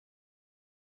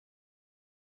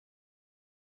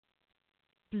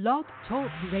Blog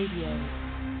Talk Radio.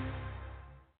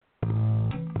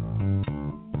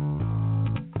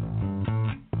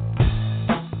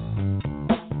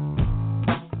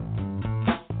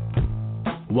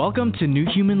 Welcome to New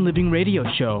Human Living Radio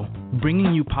Show,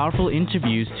 bringing you powerful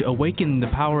interviews to awaken the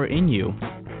power in you.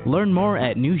 Learn more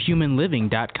at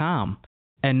newhumanliving.com.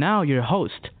 And now your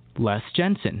host, Les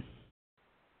Jensen.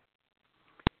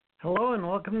 Hello and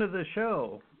welcome to the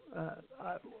show.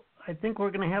 I think we're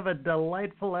going to have a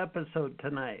delightful episode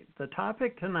tonight. The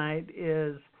topic tonight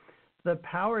is the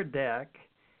power deck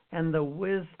and the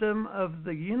wisdom of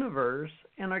the universe.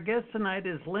 And our guest tonight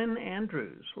is Lynn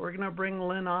Andrews. We're going to bring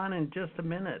Lynn on in just a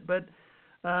minute. But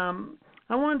I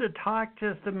wanted to talk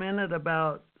just a minute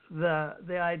about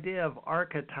the idea of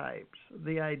archetypes,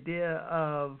 the idea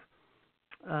of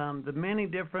the many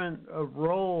different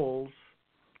roles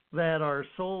that our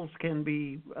souls can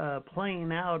be playing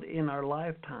out in our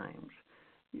lifetimes.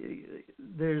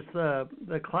 There's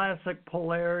the classic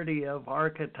polarity of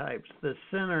archetypes, the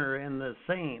sinner and the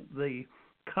saint, the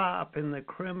cop and the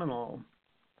criminal,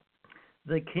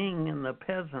 the king and the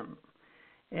peasant.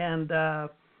 And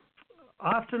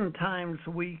oftentimes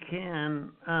we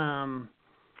can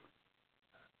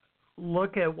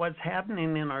look at what's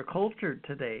happening in our culture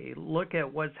today, look at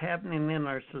what's happening in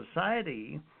our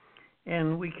society,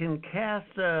 and we can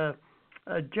cast a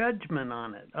judgment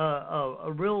on it,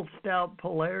 a real stout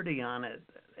polarity on it,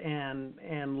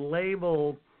 and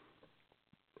label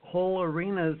whole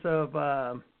arenas of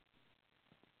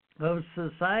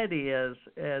society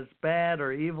as bad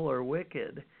or evil or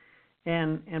wicked,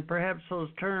 and perhaps those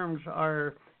terms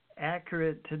are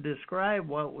accurate to describe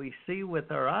what we see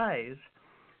with our eyes,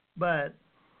 but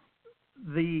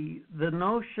the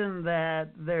notion that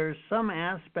there's some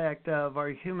aspect of our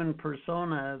human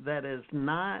persona that is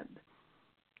not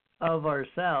of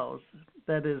ourselves,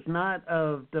 that is not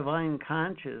of divine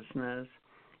consciousness,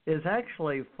 is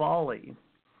actually folly.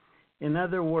 In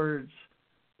other words,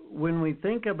 when we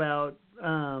think about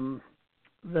the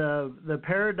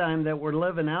paradigm that we're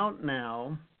living out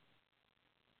now,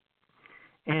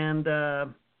 and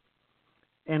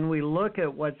we look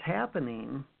at what's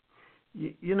happening,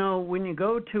 you know, when you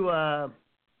go to a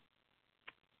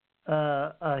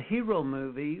hero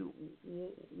movie,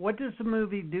 what does the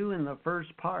movie do in the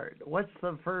first part? What's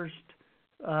the first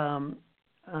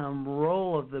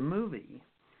role of the movie?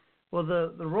 Well,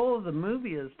 the role of the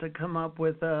movie is to come up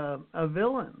with a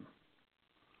villain.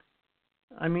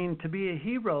 I mean, to be a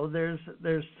hero,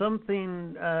 there's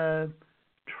something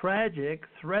tragic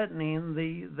threatening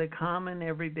the common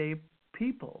everyday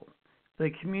people, the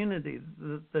community,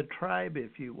 the tribe,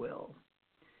 if you will.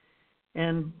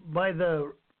 And by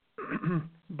the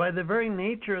very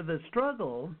nature of the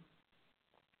struggle,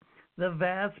 the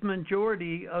vast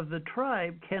majority of the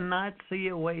tribe cannot see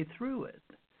a way through it.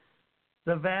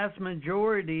 The vast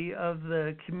majority of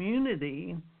the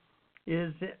community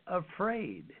is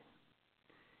afraid.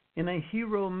 In a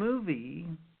hero movie,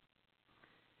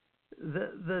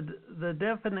 the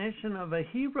definition of a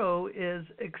hero is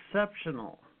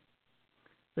exceptional.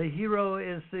 The hero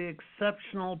is the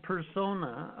exceptional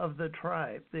persona of the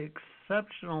tribe, the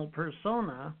exceptional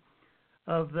persona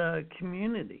of the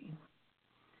community.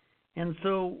 And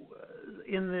so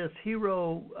in this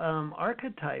hero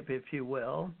archetype, if you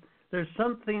will, there's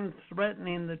something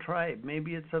threatening the tribe.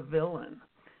 Maybe it's a villain.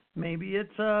 Maybe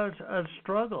it's a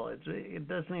struggle. It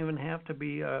doesn't even have to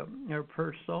be a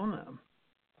persona.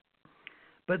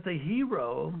 But the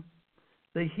hero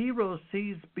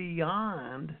sees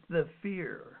beyond the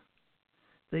fear.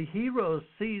 The hero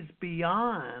sees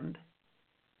beyond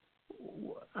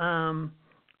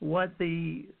what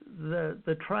the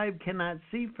tribe cannot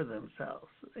see for themselves.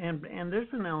 And there's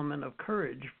an element of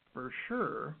courage for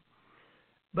sure.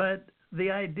 But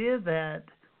the idea that,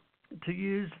 to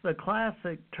use the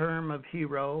classic term of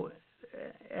hero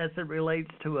as it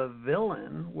relates to a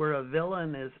villain, where a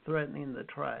villain is threatening the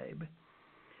tribe,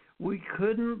 we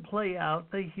couldn't play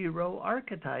out the hero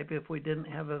archetype if we didn't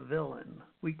have a villain.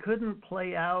 We couldn't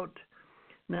play out,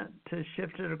 now to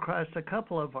shift it across a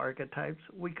couple of archetypes,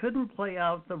 we couldn't play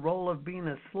out the role of being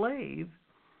a slave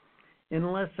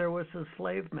unless there was a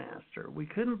slave master. We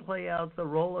couldn't play out the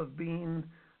role of being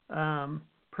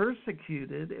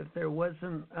persecuted if there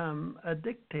wasn't a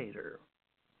dictator.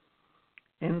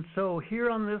 And so here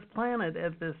on this planet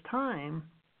at this time,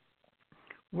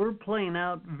 we're playing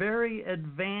out very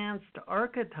advanced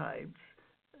archetypes.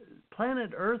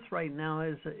 Planet Earth right now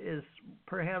is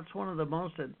perhaps one of the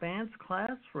most advanced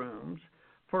classrooms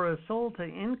for a soul to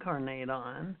incarnate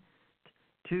on,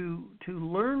 to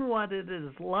learn what it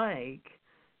is like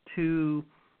to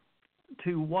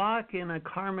walk in a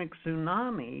karmic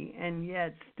tsunami and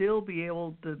yet still be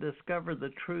able to discover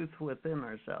the truth within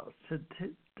ourselves,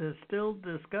 to still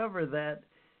discover that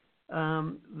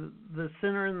the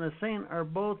sinner and the saint are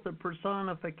both the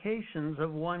personifications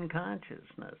of one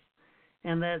consciousness,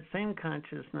 and that same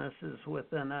consciousness is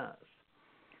within us.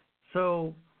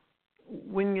 So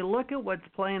when you look at what's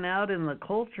playing out in the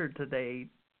culture today,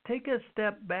 take a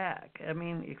step back. I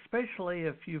mean, especially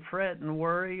if you fret and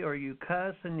worry, or you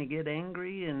cuss and you get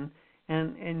angry and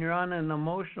you're on an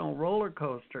emotional roller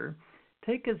coaster,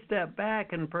 take a step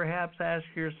back and perhaps ask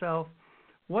yourself,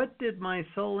 what did my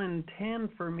soul intend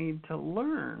for me to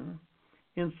learn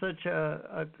in such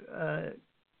a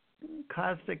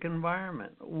caustic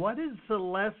environment? What is the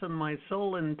lesson my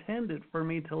soul intended for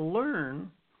me to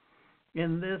learn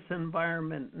in this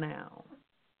environment now?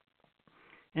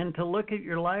 And to look at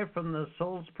your life from the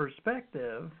soul's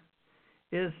perspective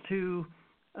is to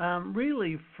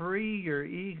really free your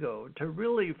ego, to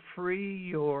really free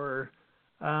your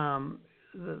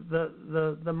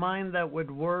the mind that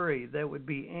would worry, that would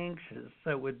be anxious,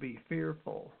 that would be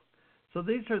fearful. So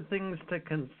these are things to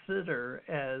consider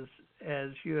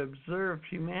as you observe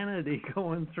humanity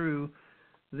going through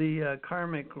the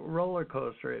karmic roller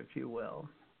coaster, if you will.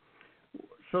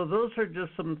 So those are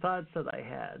just some thoughts that I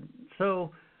had.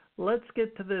 So let's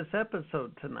get to this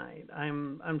episode tonight.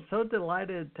 I'm so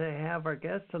delighted to have our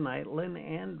guest tonight, Lynn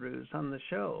Andrews, on the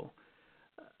show.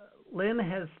 Lynn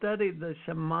has studied the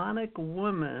shamanic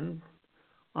woman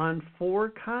on 4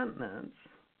 continents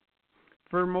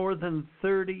for more than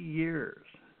 30 years.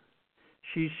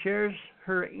 She shares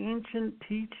her ancient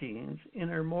teachings in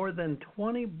her more than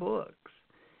 20 books,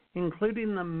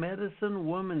 including the Medicine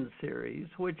Woman series,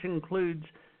 which includes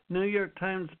New York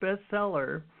Times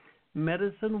bestseller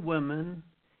Medicine Woman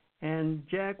and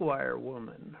Jaguar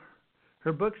Woman.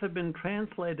 Her books have been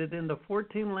translated into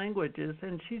 14 languages,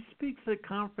 and she speaks at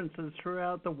conferences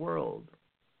throughout the world.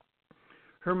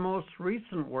 Her most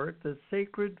recent work, the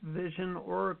Sacred Vision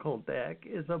Oracle Deck,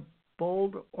 is a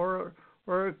bold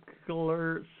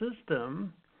oracular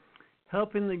system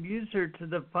helping the user to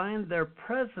define their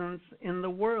presence in the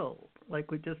world, like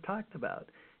we just talked about.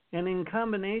 And in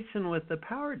combination with the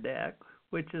Power Deck,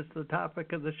 which is the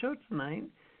topic of the show tonight,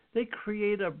 they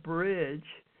create a bridge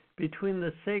between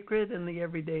the sacred and the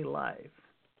everyday life.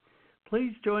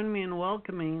 Please join me in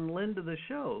welcoming Lynn to the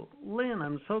show. Lynn,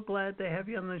 I'm so glad to have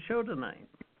you on the show tonight.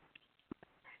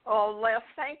 Oh, Les,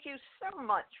 thank you so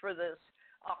much for this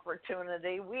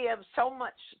opportunity. We have so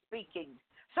much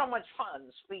fun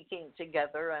speaking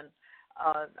together, and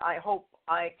I hope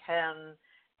I can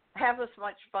have as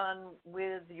much fun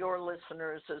with your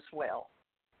listeners as well.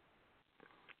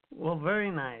 Well, very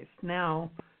nice.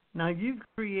 Now you've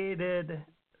created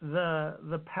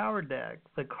the Power Deck,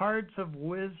 the Cards of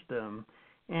Wisdom,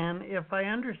 and if I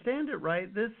understand it right,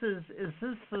 is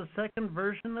this the second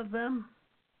version of them?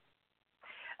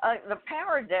 The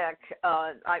Power Deck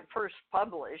I first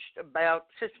published about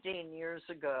 15 years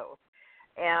ago,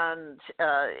 and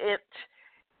it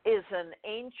is an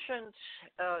ancient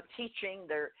teaching.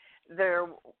 They're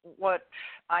what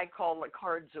I call the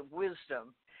Cards of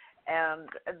Wisdom, and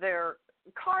they're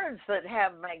cards that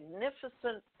have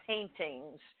magnificent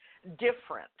paintings,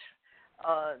 different,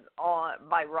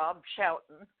 by Rob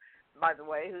Schouten, by the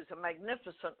way, who's a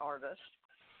magnificent artist.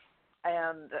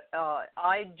 And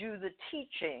I do the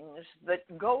teachings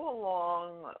that go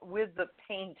along with the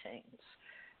paintings.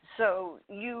 So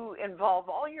you involve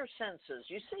all your senses.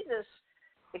 You see this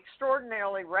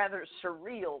extraordinarily rather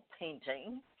surreal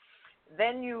painting.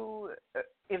 Then you,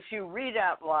 if you read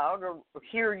out loud or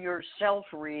hear yourself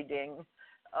reading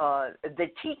the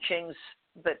teachings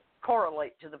that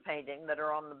correlate to the painting that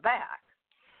are on the back,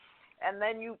 and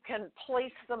then you can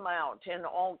place them out in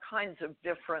all kinds of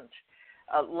different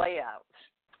layouts,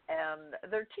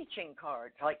 and they're teaching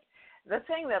cards. Like, the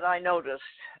thing that I noticed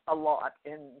a lot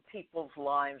in people's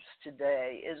lives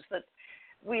today is that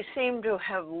we seem to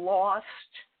have lost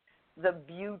the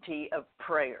beauty of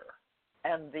prayer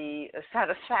and the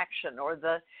satisfaction or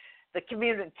the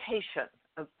communication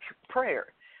of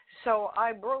prayer. So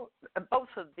I wrote both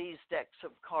of these decks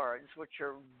of cards, which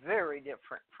are very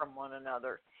different from one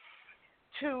another,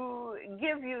 to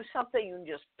give you something. You can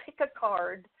just pick a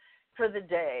card for the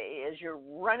day as you're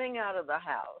running out of the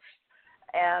house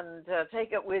and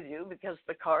take it with you, because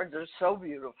the cards are so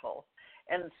beautiful,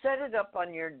 and set it up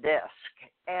on your desk.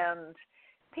 And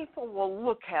people will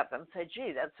look at them and say,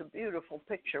 gee, that's a beautiful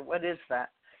picture. What is that?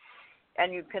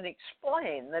 And you can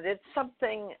explain that it's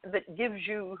something that gives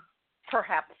you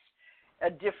perhaps a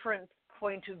different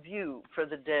point of view for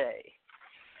the day.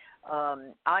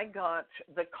 I got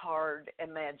the card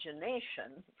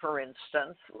Imagination, for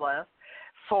instance, Les,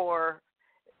 for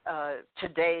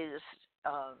today's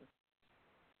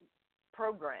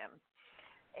program.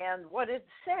 And what it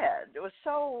said, it was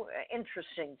so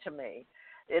interesting to me.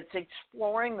 It's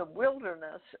exploring the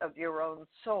wilderness of your own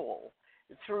soul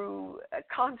through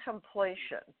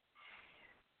contemplation.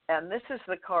 And this is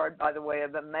the card, by the way,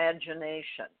 of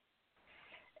imagination.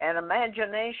 And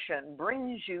imagination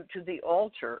brings you to the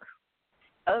altar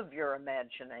of your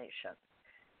imagination,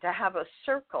 to have a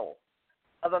circle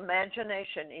of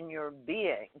imagination in your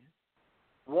being.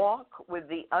 Walk with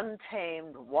the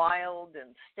untamed, wild,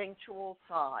 instinctual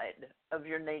side of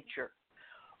your nature,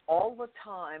 all the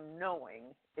time knowing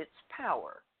its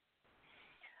power.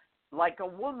 Like a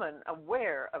woman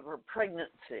aware of her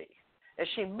pregnancy, as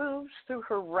she moves through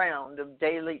her round of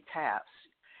daily tasks,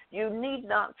 you need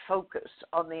not focus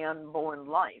on the unborn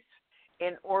life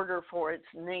in order for its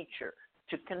nature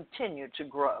to continue to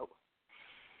grow.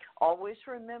 Always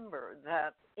remember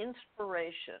that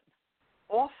inspiration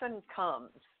often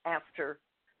comes after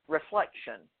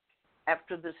reflection,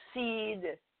 after the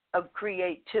seed of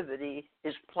creativity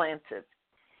is planted.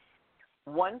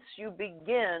 Once you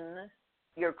begin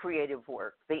your creative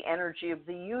work, the energy of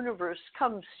the universe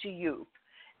comes to you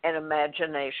and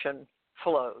imagination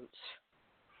flows.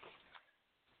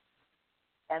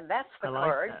 And that's the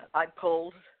card I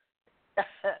pulled,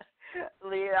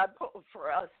 Leah, I pulled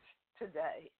for us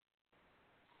today.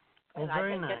 Well, and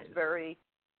very I think nice.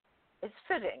 It's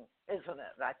fitting, isn't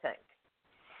it, I think?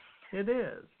 It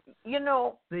is. You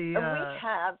know, we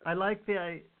have... I like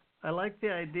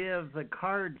the idea of the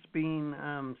cards being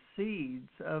seeds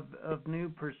of new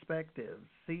perspectives,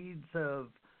 seeds of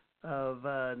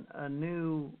a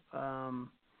new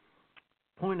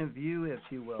point of view, if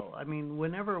you will. I mean,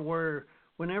 whenever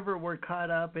we're caught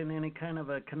up in any kind of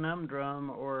a conundrum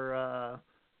or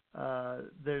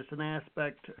there's an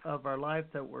aspect of our life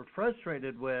that we're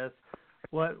frustrated with,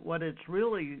 what it's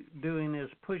really doing is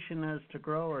pushing us to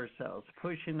grow ourselves,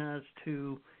 pushing us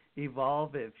to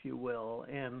evolve, if you will.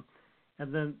 And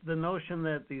then the notion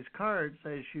that these cards,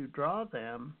 as you draw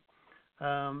them,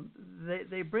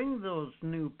 they bring those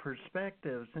new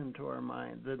perspectives into our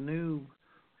mind, the new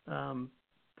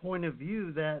point of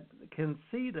view that can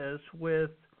seed us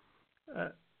with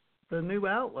the new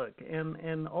outlook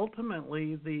and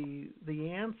ultimately the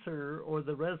answer or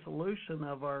the resolution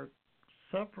of our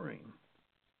suffering.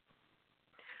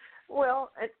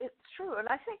 Well, it's true, and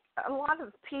I think a lot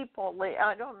of people,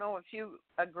 I don't know if you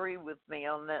agree with me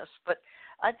on this, but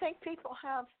I think people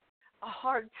have a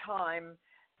hard time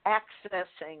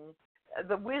accessing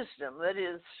the wisdom that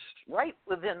is right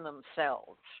within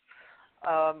themselves.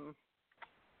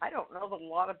 I don't know that a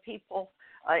lot of people,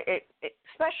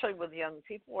 especially with young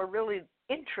people, are really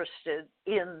interested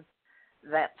in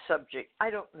that subject. I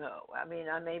don't know. I mean,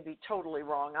 I may be totally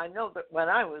wrong. I know that when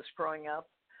I was growing up,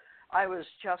 I was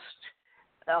just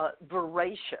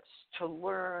voracious to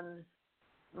learn,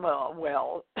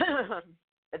 well,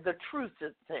 the truth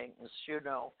of things, you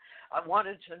know. I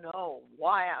wanted to know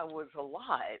why I was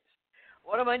alive.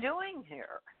 What am I doing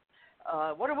here?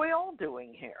 What are we all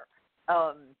doing here?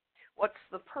 What's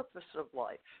the purpose of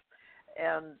life?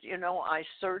 And, you know, I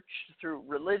searched through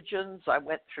religions. I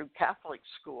went through Catholic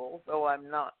school, though I'm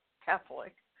not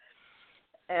Catholic,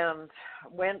 and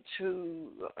went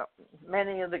to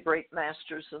many of the great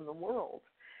masters in the world.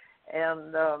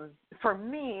 And for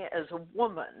me, as a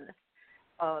woman,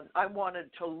 I wanted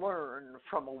to learn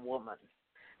from a woman.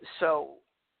 So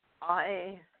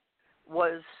I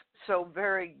was so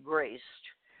very graced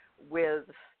with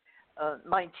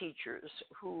my teachers,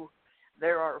 who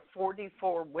there are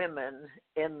 44 women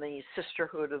in the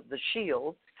Sisterhood of the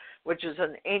Shield, which is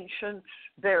an ancient,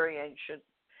 very ancient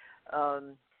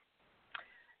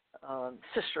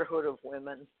sisterhood of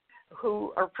women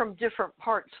who are from different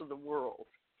parts of the world.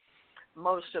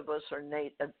 Most of us are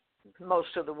native.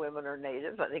 Most of the women are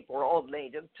native. I think we're all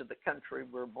native to the country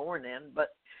we're born in, but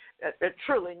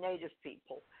truly native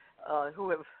people who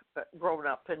have grown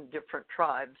up in different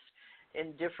tribes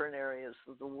in different areas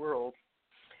of the world.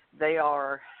 They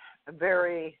are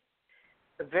very,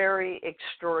 very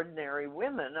extraordinary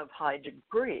women of high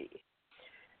degree.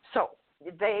 So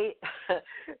they,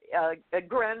 a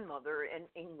grandmother in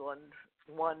England,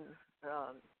 one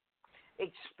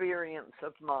experience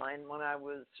of mine when I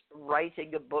was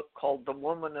writing a book called The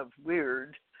Woman of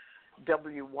Wyrd,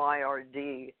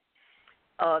 W-Y-R-D,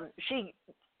 she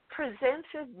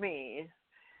presented me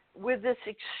with this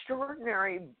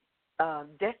extraordinary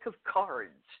deck of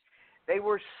cards. They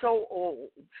were so old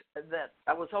that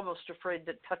I was almost afraid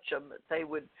to touch them, that they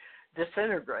would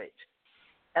disintegrate.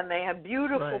 And they have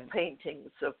beautiful Right.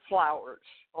 paintings of flowers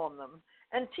on them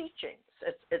and teachings.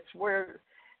 It's where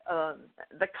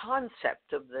the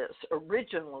concept of this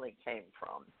originally came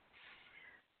from.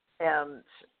 And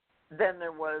then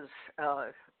there was,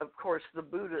 of course, the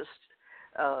Buddhist,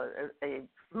 a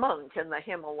monk in the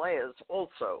Himalayas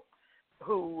also,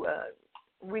 who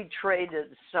we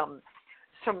traded some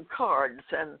cards,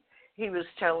 and he was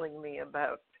telling me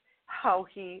about how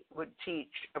he would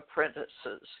teach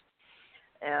apprentices.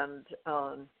 And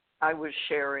I was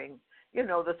sharing,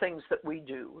 the things that we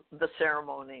do, the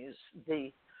ceremonies,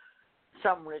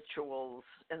 some rituals,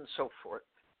 and so forth,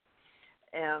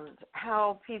 and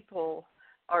how people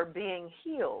are being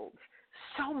healed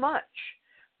so much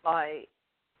by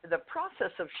the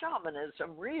process of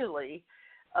shamanism. Really,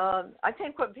 I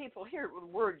think when people hear the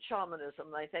word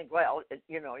shamanism, they think, well,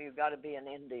 you've got to be an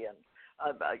Indian,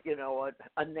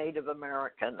 a Native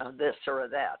American, this or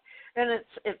that, and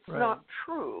it's Right. not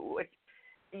true.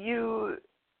 You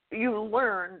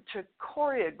learn to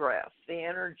choreograph the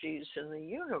energies in the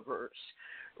universe,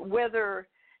 whether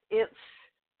it's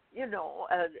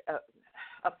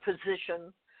a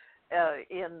position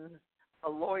in a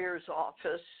lawyer's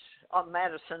office on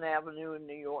Madison Avenue in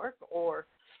New York, or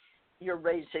you're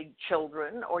raising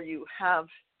children, or you have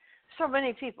so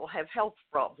many people have health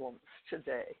problems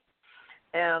today.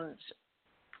 And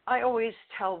I always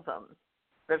tell them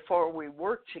before we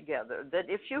work together that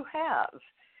if you have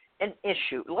an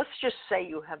issue, let's just say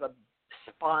you have a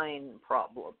spine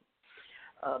problem,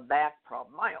 a back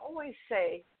problem, I always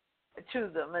say to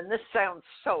them, and this sounds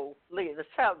so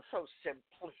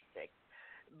simplistic,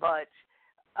 but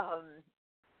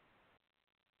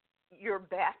you're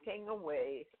backing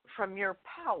away from your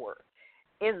power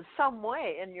in some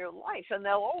way in your life, and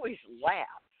they'll always laugh,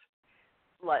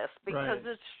 Les, because Right.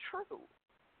 it's true.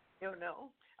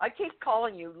 I keep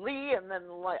calling you Lee and then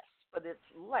Les, but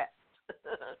it's Les.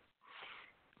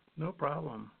 No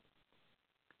problem.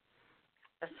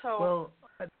 So, Well,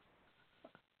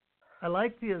 I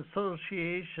like the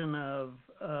association of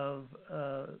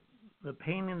the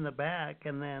pain in the back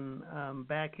and then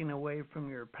backing away from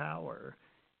your power.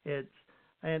 It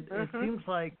seems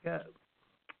like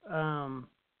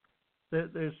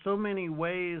there's so many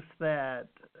ways that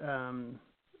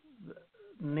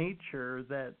nature,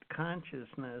 that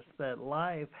consciousness, that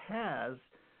life has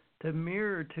to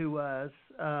mirror to us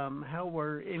how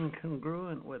we're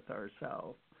incongruent with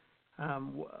ourselves,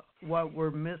 what we're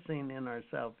missing in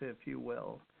ourselves, if you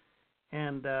will.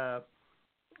 And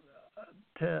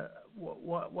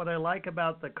what I like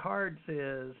about the cards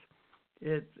is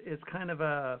it's kind of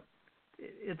a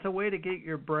way to get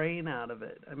your brain out of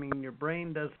it. I mean, your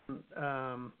brain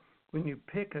doesn't. When you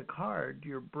pick a card,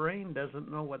 your brain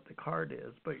doesn't know what the card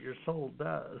is, but your soul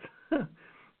does.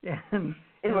 and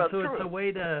so true.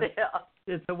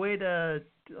 it's a way to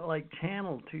like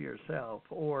channel to yourself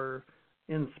or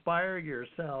inspire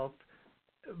yourself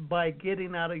by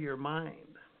getting out of your mind.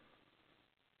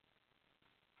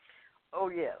 Oh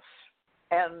yes,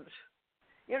 and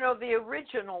the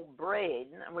original brain,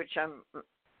 which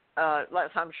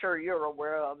I'm sure you're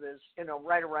aware of, is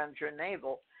right around your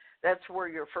navel. That's where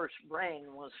your first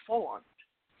brain was formed,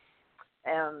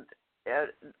 and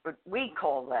we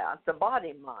call that the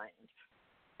body mind.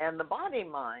 And the body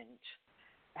mind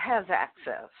has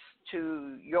access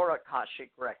to your Akashic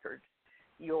record,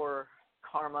 your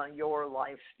karma, your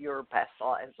life, your past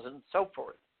lives, and so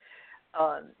forth.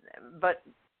 But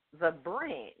the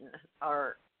brain,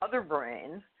 our other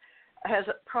brain, has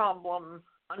a problem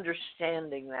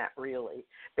understanding that, really.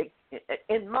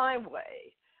 In my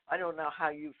way, I don't know how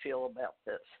you feel about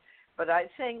this, but I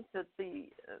think that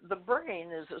the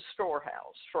brain is a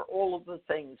storehouse for all of the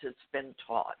things it's been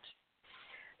taught.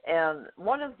 And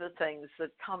one of the things that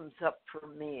comes up for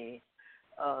me,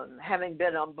 having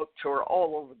been on book tour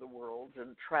all over the world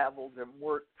and traveled and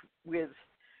worked with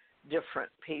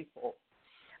different people,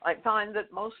 I find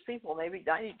that most people, maybe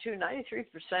 92,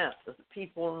 93% of the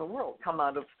people in the world come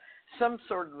out of some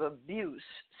sort of abuse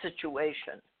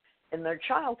situation in their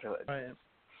childhood. Right.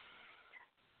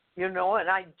 And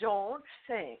I don't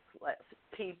think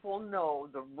people know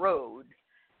the road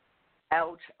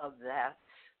out of that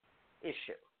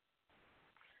issue.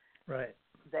 Right.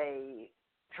 They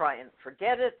try and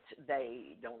forget it.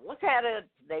 They don't look at it.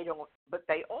 But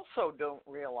they also don't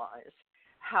realize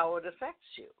how it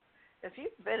affects you. If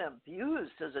you've been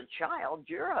abused as a child,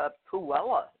 you're a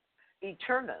puella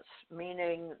eternus,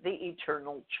 meaning the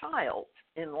eternal child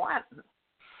in Latin.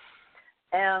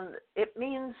 And it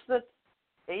means that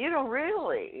you don't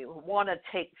really want to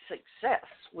take success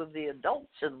with the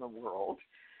adults in the world.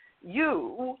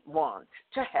 You want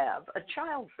to have a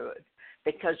childhood.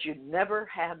 because you never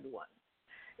had one.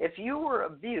 If you were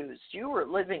abused, you were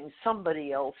living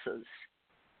somebody else's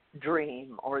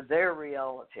dream or their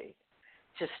reality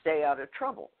to stay out of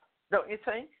trouble. Don't you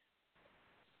think?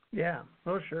 Yeah,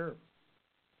 oh sure.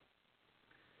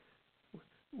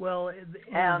 Well,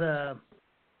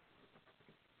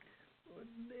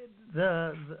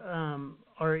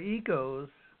 our egos.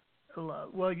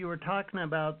 Well, you were talking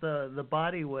about the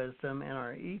body wisdom and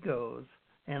our egos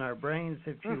and our brains,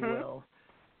 if you will,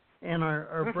 and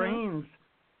our brains.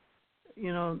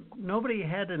 You know, nobody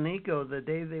had an ego the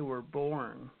day they were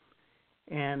born,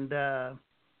 and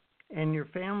your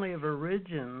family of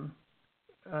origin,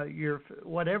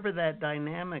 whatever that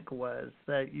dynamic was,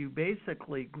 that you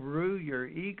basically grew your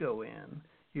ego in.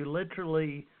 You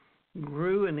literally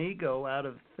grew an ego out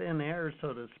of thin air,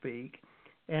 so to speak,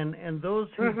 and those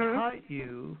who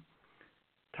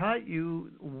taught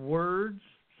you words,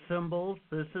 symbols.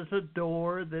 This is a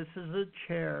door. This is a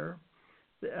chair.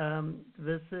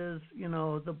 This is, you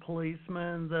know, the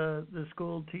policeman, the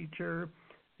school teacher.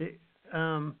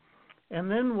 And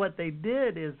then what they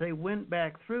did is they went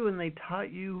back through and they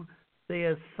taught you, they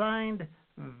assigned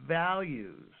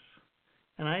values.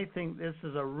 And I think this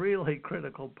is a really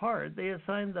critical part. They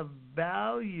assigned the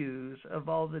values of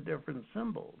all the different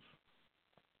symbols.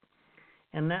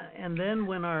 And then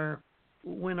when our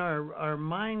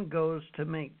mind goes to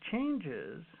make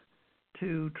changes,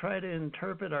 to try to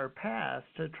interpret our past,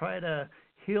 to try to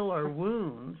heal our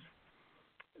wounds,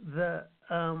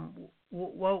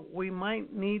 what we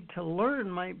might need to learn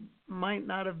might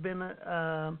not have been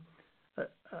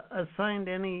assigned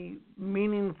any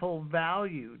meaningful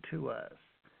value to us.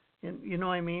 You know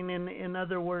what I mean? In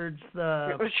other words,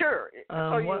 sure.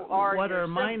 What our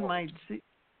mind might see.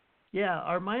 Yeah,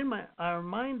 our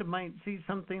mind might see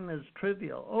something as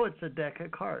trivial. Oh, it's a deck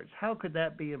of cards. How could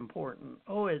that be important?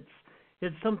 Oh, it's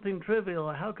something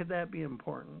trivial. How could that be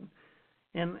important?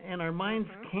 And our minds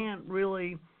can't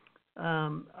really,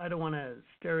 I don't want to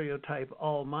stereotype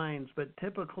all minds, but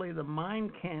typically the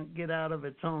mind can't get out of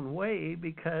its own way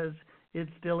because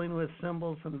it's dealing with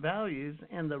symbols and values,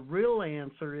 and the real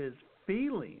answer is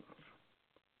feelings.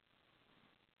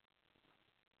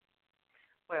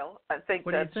 Well, I think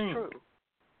what that's do you think? true.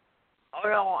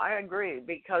 Well, I agree,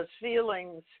 because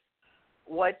feelings,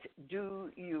 what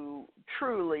do you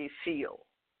truly feel?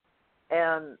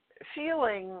 And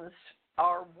feelings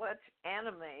are what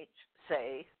animate,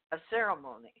 say, a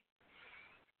ceremony.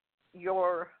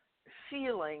 Your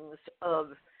feelings of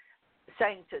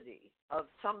sanctity, of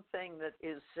something that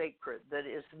is sacred, that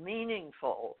is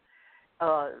meaningful,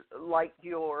 like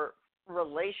your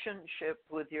relationship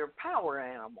with your power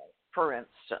animal, for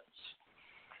instance.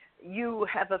 You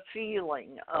have a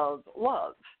feeling of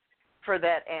love for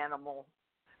that animal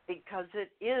because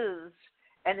it is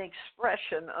an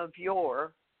expression of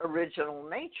your original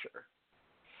nature.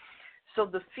 So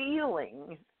the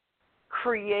feeling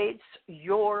creates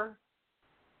your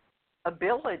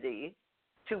ability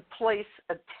to place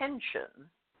attention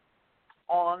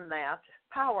on that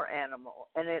power animal,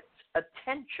 and it's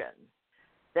attention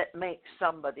that makes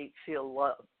somebody feel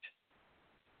loved.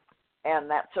 And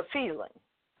that's a feeling.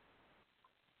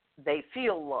 They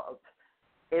feel love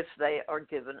if they are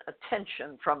given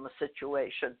attention from a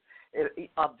situation,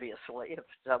 obviously, if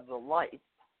it's of the light.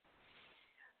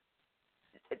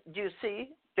 Do you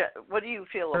see? What do you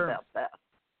feel about that?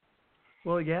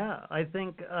 Well, yeah, I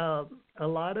think a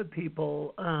lot of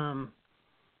people kind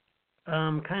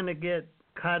of get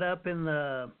caught up in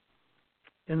the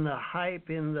hype,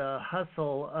 in the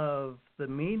hustle of the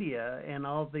media and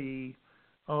all the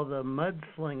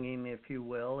mudslinging, if you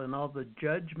will, and all the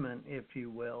judgment, if you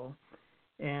will,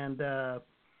 and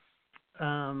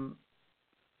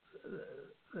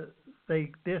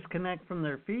they disconnect from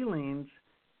their feelings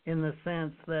in the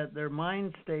sense that their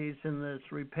mind stays in this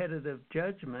repetitive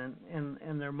judgment,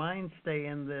 and their mind stay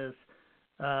in this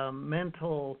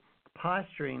mental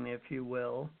posturing, if you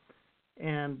will.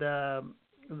 And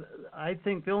I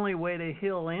think the only way to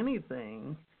heal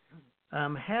anything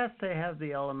has to have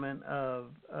the element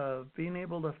of being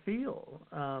able to feel.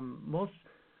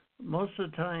 Most of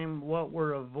the time, what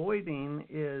we're avoiding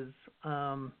is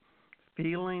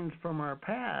feelings from our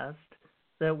past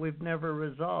that we've never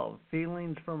resolved,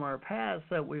 feelings from our past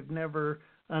that we've never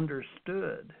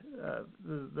understood,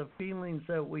 the feelings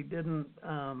that we didn't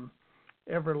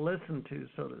ever listen to,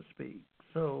 so to speak.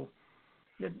 So,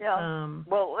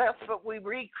 well, that's what we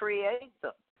recreate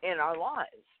them in our lives.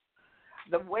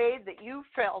 The way that you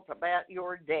felt about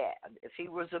your dad, if he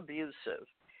was abusive,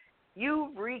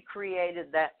 you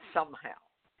recreated that somehow.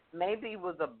 Maybe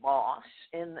with a boss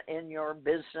in your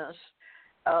business,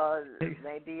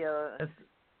 maybe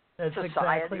a That's society.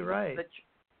 exactly right.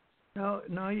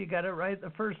 No, you got it right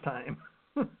the first time.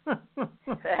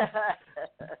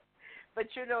 But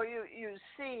you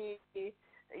see,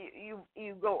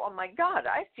 you go, oh my God,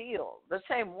 I feel the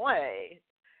same way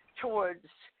towards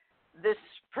this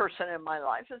person in my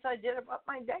life as I did about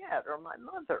my dad or my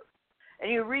mother,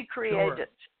 and you recreate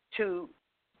it to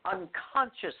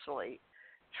unconsciously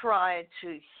try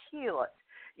to heal it.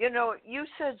 You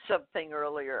said something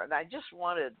earlier, and I just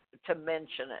wanted to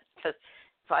mention it, because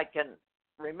if I can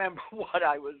remember what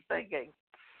I was thinking.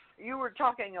 You were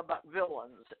talking about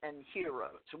villains and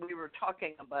heroes. We were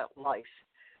talking about life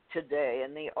today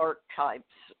and the archetypes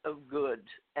of good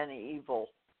and evil.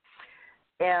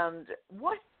 And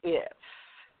what if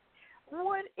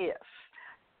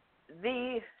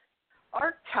the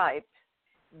archetype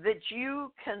that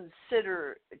you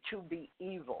consider to be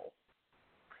evil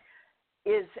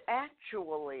is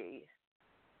actually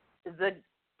the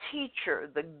teacher,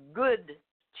 the good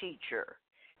teacher,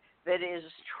 that is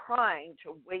trying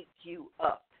to wake you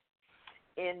up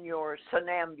in your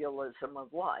somnambulism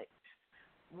of life?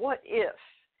 What if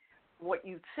what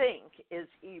you think is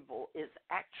evil is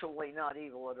actually not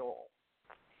evil at all,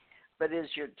 but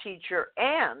is your teacher,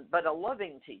 but a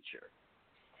loving teacher,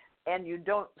 and you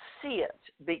don't see it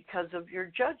because of your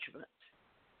judgment?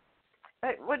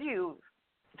 What do you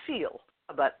feel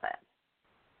about that?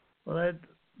 Well,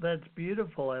 that's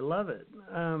beautiful. I love it.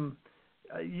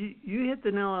 You hit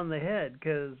the nail on the head,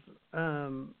 because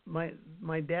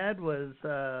my dad was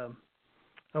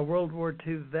a World War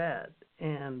II vet,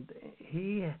 and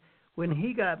when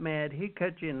he got mad, he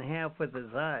cut you in half with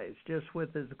his eyes, just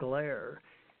with his glare.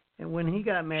 And when he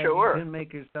got mad, Sure.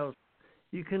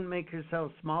 you couldn't make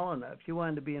yourself small enough. You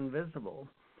wanted to be invisible.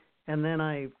 And then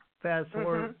I fast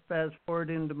forward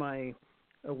into my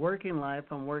working life.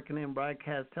 I'm working in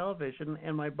broadcast television,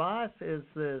 and my boss is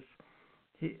this.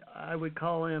 I would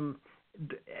call him,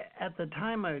 at the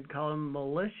time I would call him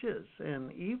malicious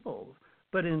and evil,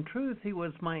 but in truth he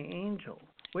was my angel.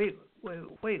 Wait,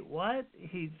 what?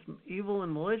 He's evil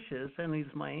and malicious and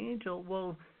he's my angel?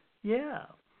 Well, yeah.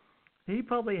 He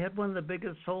probably had one of the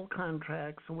biggest soul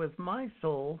contracts with my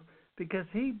soul, because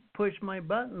he pushed my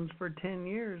buttons for 10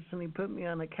 years and he put me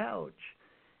on a couch.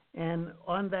 And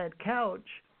on that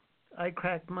couch, I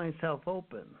cracked myself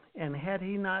open. And had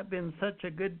he not been such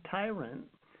a good tyrant,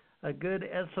 a good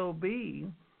SOB,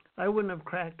 I wouldn't have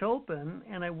cracked open,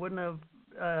 and I wouldn't have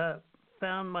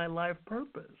found my life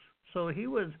purpose. So he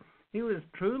was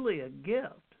truly a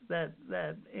gift. That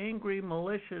angry,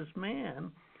 malicious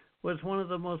man was one of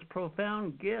the most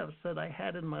profound gifts that I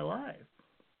had in my life.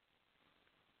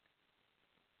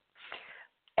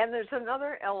 And there's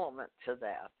another element to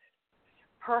that.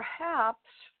 Perhaps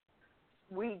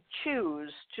we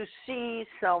choose to see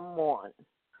someone,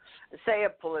 say a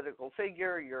political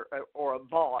figure or a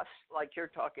boss like you're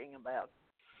talking about,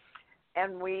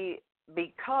 and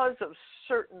because of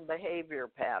certain behavior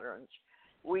patterns,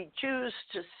 we choose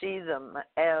to see them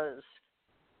as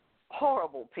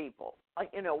horrible people,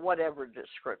 whatever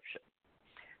description.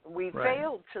 We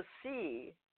fail to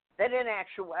see that in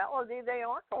actuality they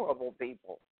aren't horrible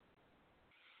people.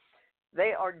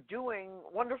 They are doing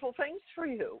wonderful things for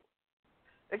you,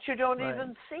 but you don't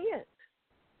even see it.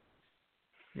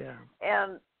 Yeah.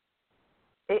 And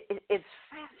it's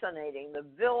fascinating, the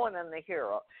villain and the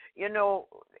hero. In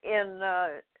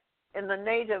the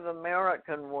Native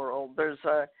American world, there's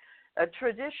a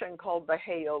tradition called the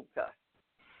Heyoka.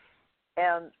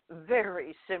 And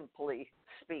very simply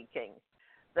speaking,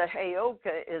 the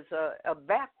Heyoka is a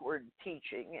backward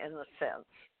teaching in a sense.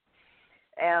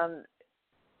 And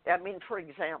I mean, for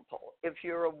example, if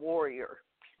you're a warrior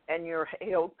and you're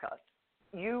Heyoka,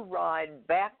 you ride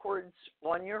backwards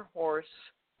on your horse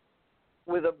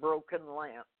with a broken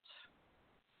lance.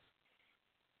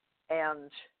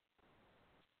 And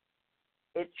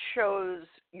it shows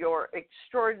your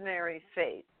extraordinary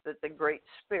faith that the Great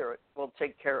Spirit will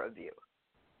take care of you.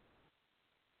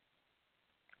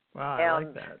 Wow, I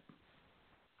like that.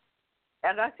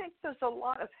 And I think there's a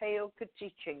lot of Heyoka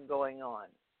teaching going on.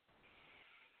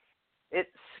 It's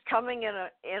coming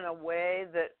in a way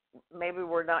that maybe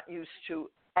we're not used to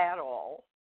at all,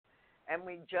 and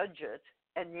we judge it,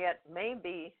 and yet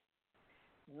maybe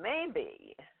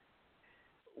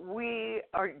we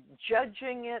are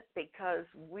judging it because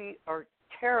we are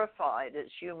terrified as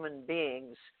human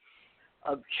beings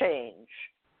of change,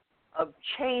 of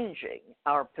changing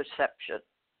our perception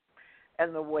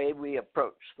and the way we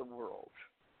approach the world.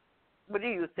 What do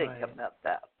you think about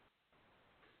that?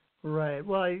 Right.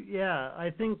 Well,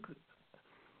 I think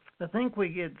we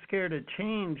get scared of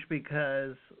change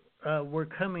because we're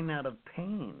coming out of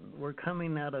pain. We're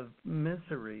coming out of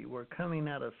misery. We're coming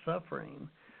out of suffering.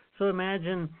 So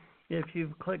imagine if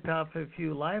you've clicked off a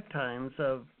few lifetimes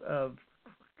of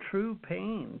true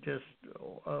pain, just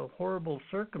horrible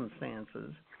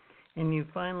circumstances, and you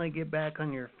finally get back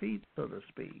on your feet, so to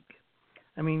speak.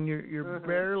 I mean, you're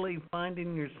barely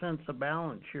finding your sense of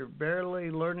balance. You're barely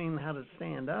learning how to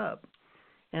stand up.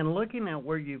 And looking at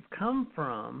where you've come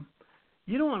from,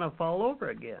 you don't want to fall over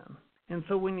again. And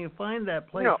so when you find that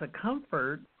place of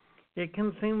comfort, it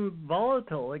can seem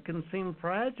volatile. It can seem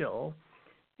fragile.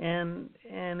 And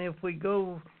if we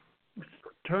go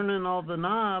turning all the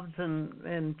knobs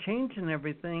and changing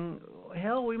everything,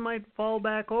 hell, we might fall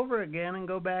back over again and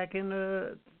go back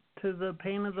into the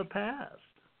pain of the past.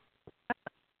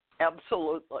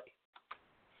 Absolutely.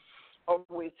 Or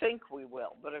we think we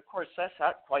will, but of course that's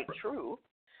not quite true.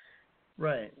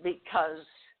 Right. Because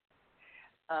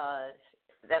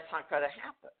that's not going to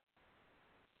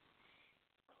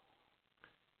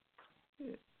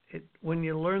happen. When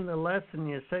you learn the lesson,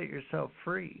 you set yourself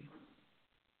free.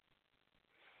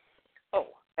 Oh,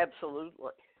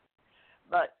 absolutely.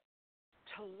 But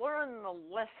to learn the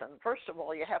lesson, first of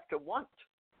all, you have to want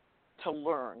to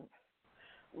learn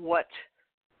what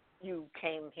you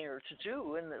came here to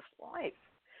do in this life.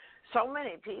 So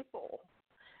many people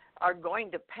are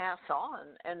going to pass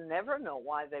on and never know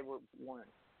why they were born,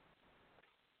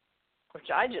 which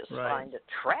I just find a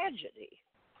tragedy.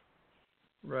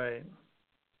 Right.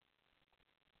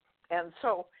 And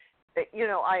so,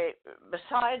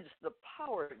 besides the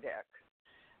power deck,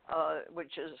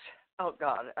 which is, oh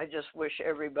God, I just wish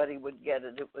everybody would get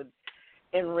it. It would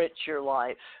enrich your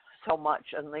life so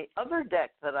much. And the other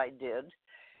deck that I did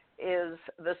is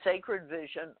the Sacred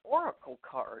Vision Oracle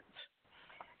cards.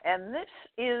 And this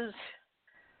is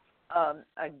a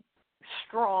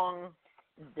strong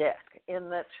deck in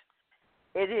that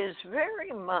it is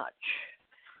very much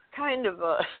kind of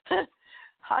a...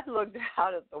 I looked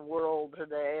out at the world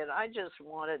today, and I just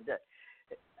wanted to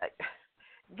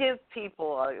give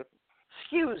people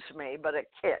excuse me, but a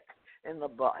kick in the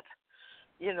butt.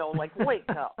 Like, wake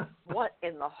up. What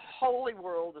in the holy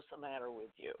world is the matter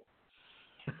with you?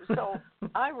 So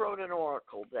I wrote an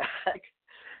oracle deck,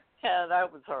 and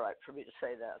it was all right for me to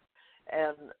say that.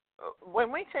 And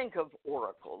when we think of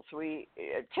oracles, we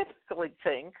typically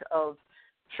think of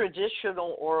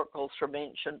traditional oracles from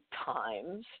ancient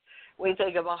times. We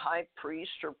think of a high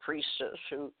priest or priestess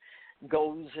who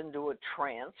goes into a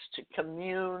trance to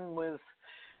commune with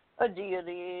a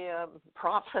deity,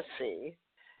 prophecy,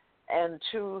 and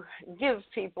to give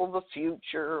people the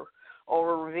future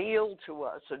or reveal to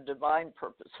us a divine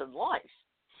purpose in life.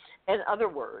 In other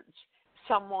words,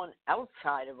 someone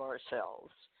outside of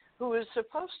ourselves who is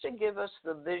supposed to give us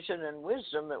the vision and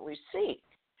wisdom that we seek.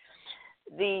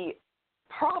 The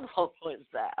problem with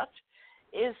that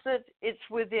is that it's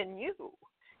within you.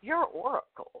 Your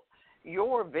oracle,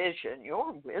 your vision,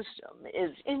 your wisdom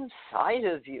is inside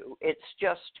of you. It's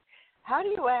just, how do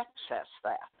you access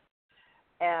that?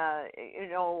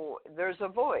 There's a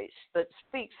voice that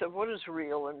speaks of what is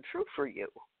real and true for you,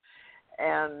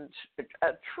 and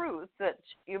a truth that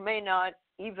you may not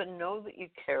even know that you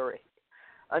carry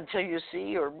until you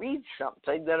see or read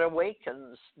something that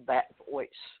awakens that voice.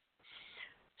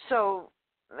 So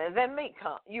then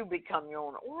you become your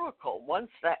own oracle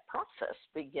once that process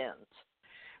begins,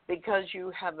 because you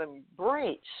have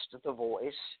embraced the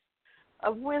voice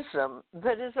of wisdom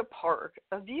that is a part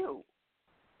of you.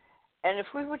 And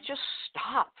if we would just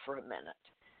stop for a minute,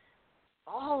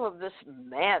 all of this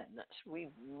madness, we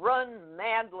run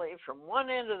madly from one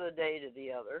end of the day to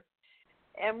the other,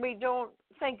 and we don't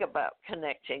think about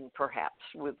connecting perhaps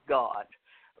with God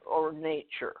or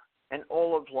nature and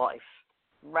all of life,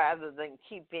 rather than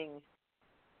keeping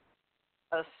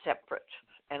us separate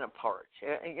and apart.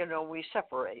 We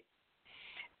separate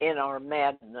in our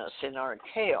madness, in our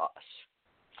chaos.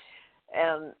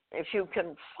 And if you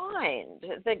can find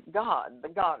that God, the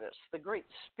goddess, the great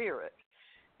spirit,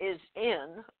 is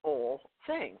in all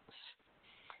things,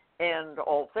 and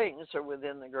all things are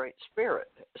within the great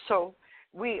spirit. So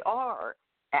we are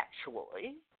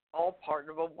actually all part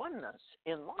of a oneness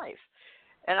in life.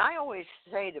 And I always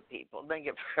say to people, they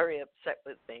get very upset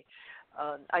with me,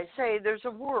 I say there's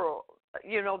a war,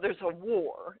 on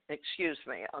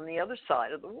the other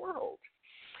side of the world,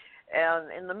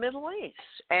 and in the Middle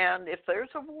East. And if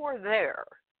there's a war there,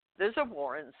 there's a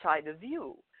war inside of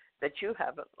you that you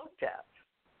haven't looked at,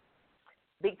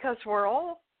 because we're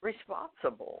all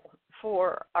responsible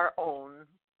for our own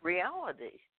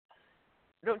reality.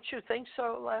 Don't you think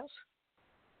so, Les?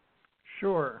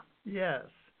 Sure, yes.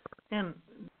 And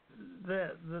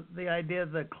the idea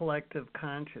of the collective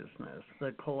consciousness,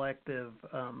 the collective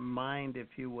mind, if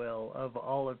you will, of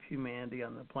all of humanity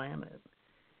on the planet,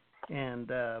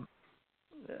 and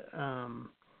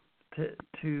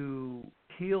to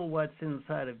heal what's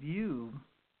inside of you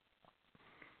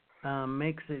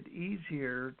makes it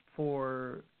easier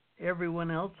for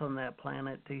everyone else on that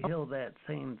planet to heal that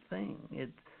same thing.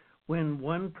 It's when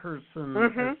one person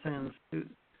ascends to,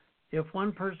 if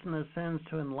one person ascends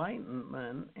to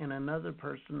enlightenment and another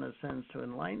person ascends to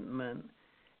enlightenment,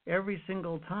 every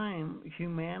single time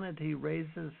humanity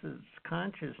raises its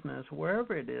consciousness,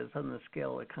 wherever it is on the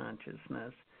scale of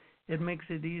consciousness, it makes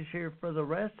it easier for the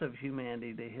rest of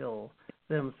humanity to heal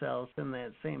themselves in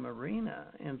that same arena.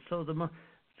 And so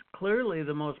clearly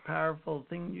the most powerful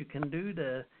thing you can do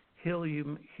to heal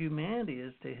humanity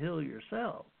is to heal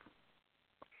yourself.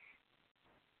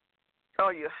 Oh,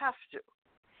 you have to.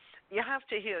 You have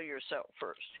to heal yourself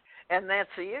first. And that's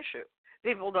the issue.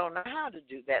 People don't know how to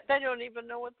do that. They don't even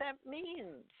know what that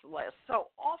means, Les, so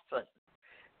often.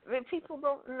 I mean, people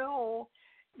don't know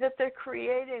that they're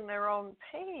creating their own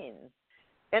pain.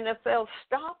 And if they'll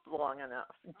stop long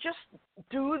enough, just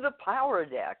do the power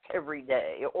deck every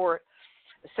day or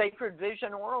Sacred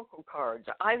Vision Oracle cards,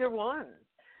 either one.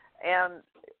 And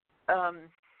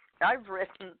I've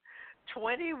written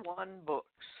 21 books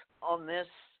on this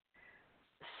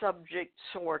subject,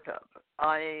 sort of.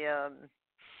 I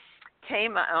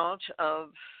came out of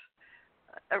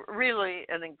really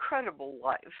an incredible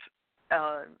life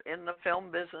in the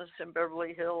film business in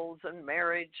Beverly Hills and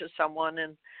married to someone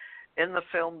in the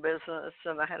film business,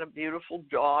 and I had a beautiful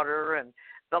daughter and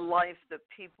the life that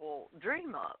people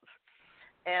dream of.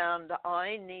 And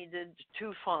I needed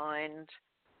to find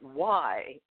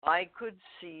why I could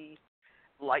see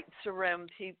lights around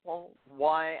people,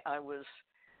 why I was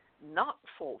not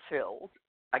fulfilled.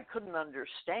 I couldn't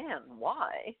understand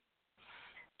why.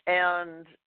 And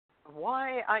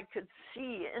why I could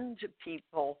see into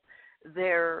people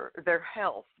their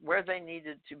health, where they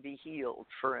needed to be healed,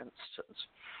 for instance.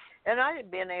 And I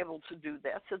had been able to do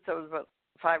that since I was about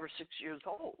 5 or 6 years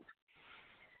old.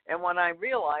 And when I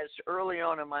realized early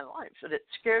on in my life that it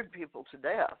scared people to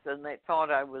death and they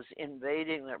thought I was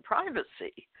invading their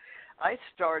privacy, I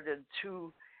started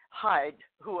to hide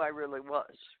who I really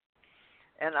was.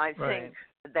 And I think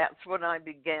that's when I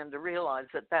began to realize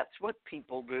that that's what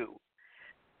people do.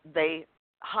 They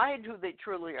hide who they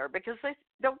truly are because they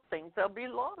don't think they'll be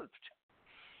loved.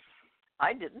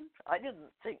 I didn't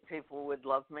think people would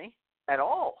love me at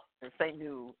all if they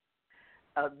knew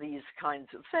these kinds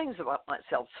of things about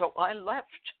myself. So I left,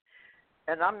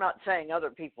 and I'm not saying other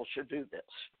people should do this,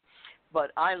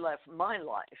 but I left my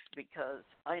life because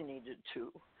I needed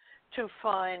to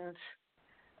find,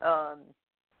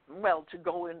 to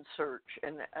go in search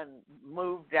and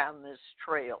move down this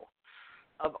trail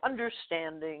of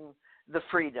understanding the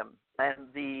freedom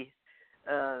and the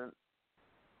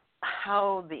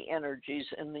how the energies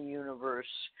in the universe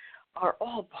are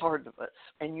all part of us,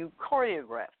 and you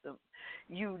choreograph them,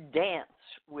 you dance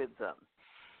with them,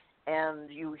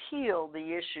 and you heal the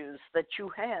issues that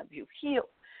you have. You heal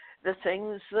the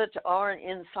things that are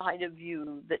inside of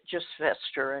you that just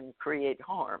fester and create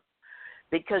harm,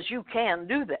 because you can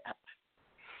do that.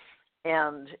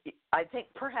 And I think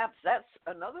perhaps that's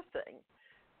another thing,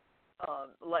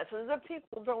 lessons that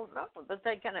people don't know, that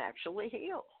they can actually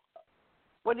heal.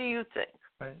 What do you think?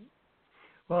 Right.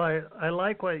 Well, I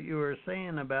like what you were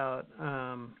saying about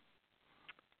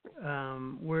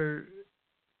where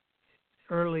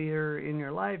earlier in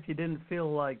your life you didn't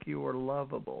feel like you were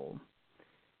lovable,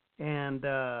 and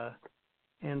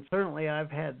certainly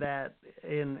I've had that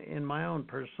in my own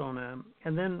persona.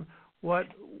 And then what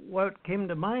came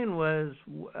to mind was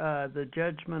the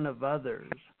judgment of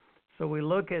others. So we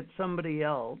look at somebody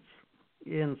else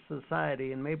in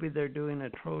society, and maybe they're doing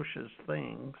atrocious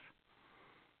things,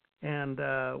 and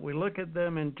we look at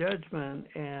them in judgment,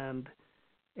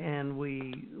 and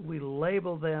we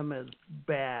label them as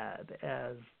bad,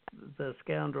 as the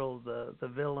scoundrel, the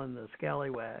villain, the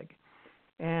scallywag.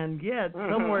 And yet,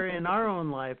 somewhere in our own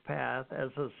life path, as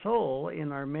a soul,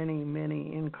 in our many,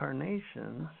 many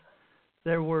incarnations,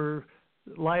 there were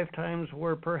lifetimes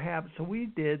where perhaps we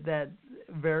did that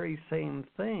very same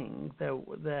thing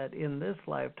that in this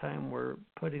lifetime we're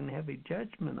putting heavy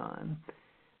judgment on.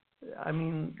 I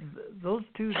mean, those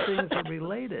two things are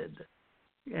related,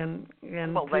 and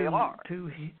well, they are.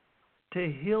 To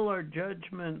heal our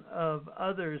judgment of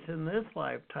others in this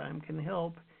lifetime can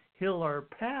help heal our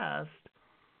past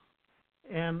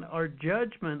and our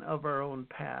judgment of our own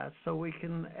past, so we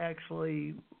can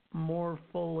actually more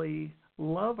fully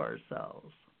love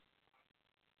ourselves.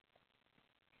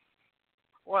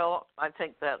 Well, I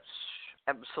think that's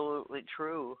absolutely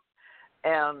true.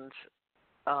 And,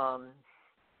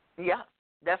 yeah,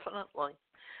 definitely.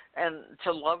 And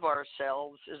to love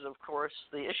ourselves is, of course,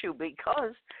 the issue,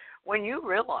 because when you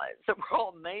realize that we're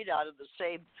all made out of the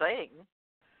same thing,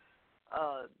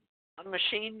 a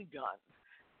machine gun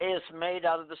is made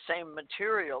out of the same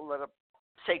material that a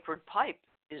sacred pipe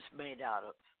is made out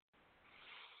of.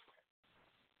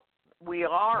 We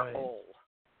are Right. all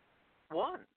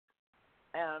one.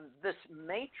 And this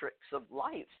matrix of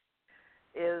life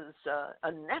is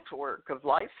a network of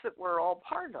life that we're all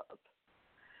part of.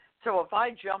 So if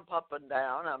I jump up and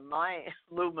down on my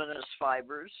luminous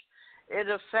fibers, it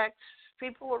affects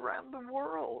people around the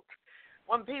world.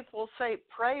 When people say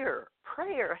prayer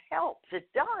helps,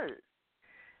 it does.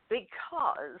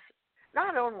 Because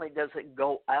not only does it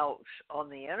go out on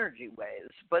the energy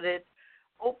waves, but it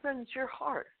opens your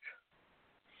heart.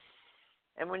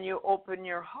 And when you open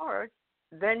your heart,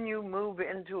 then you move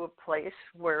into a place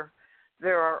where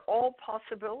there are all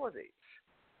possibilities.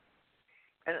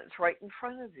 And it's right in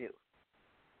front of you.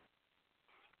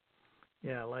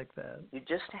 Yeah, I like that. You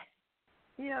just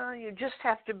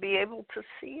have to be able to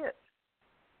see it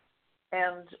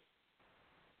and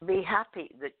be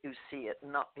happy that you see it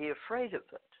and not be afraid of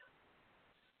it.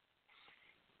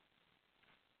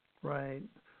 Right.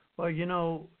 Well,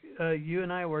 you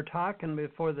and I were talking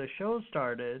before the show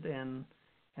started, and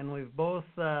we've both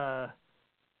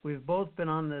been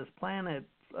on this planet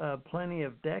plenty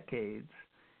of decades,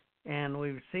 and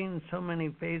we've seen so many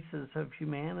faces of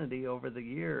humanity over the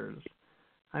years.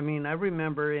 I mean, I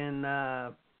remember in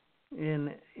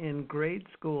grade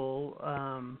school,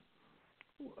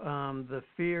 the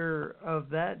fear of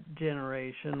that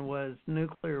generation was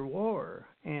nuclear war,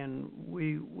 and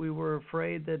we were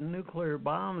afraid that nuclear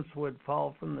bombs would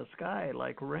fall from the sky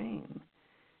like rain,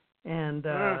 and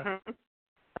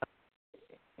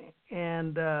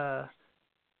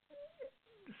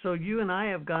so you and I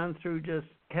have gone through just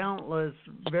countless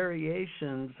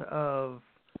variations of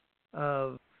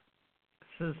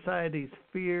society's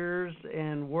fears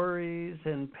and worries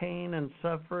and pain and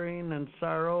suffering and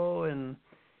sorrow, and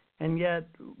yet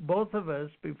both of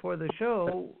us before the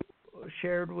show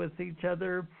shared with each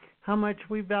other how much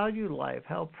we value life,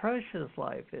 how precious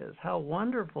life is, how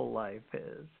wonderful life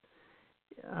is.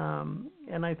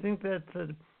 And I think that's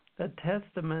a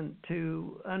testament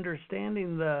to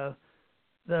understanding the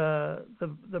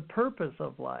purpose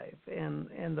of life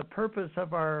and the purpose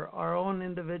of our own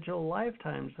individual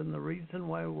lifetimes and the reason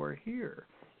why we're here.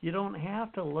 You don't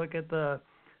have to look at the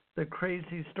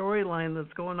crazy storyline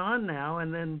that's going on now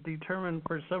and then determine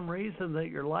for some reason that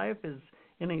your life is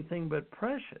anything but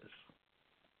precious.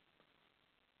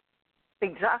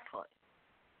 Exactly.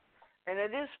 And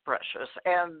it is precious,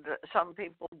 and some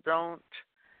people don't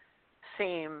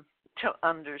seem to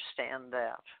understand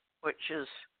that, which is,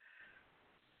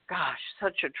 gosh,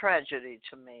 such a tragedy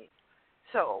to me.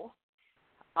 So,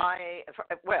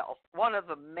 one of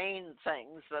the main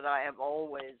things that I have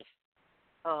always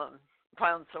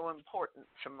found so important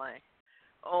to my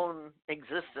own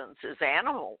existence is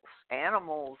animals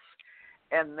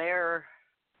and their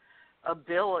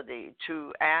ability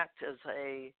to act as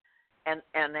an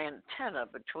antenna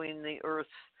between the earth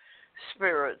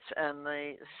spirits and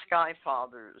the sky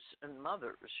fathers and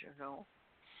mothers,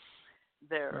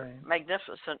 They're Right.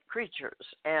 magnificent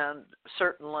creatures, and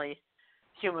certainly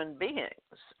human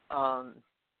beings.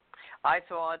 I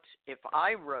thought if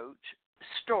I wrote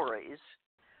stories,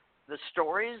 the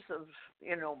stories of,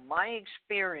 my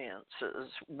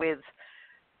experiences with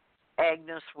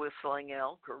Agnes Whistling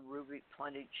Elk or Ruby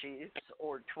Plenty Chiefs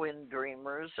or Twin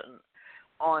Dreamers and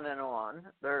on,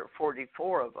 there are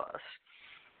 44 of us.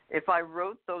 If I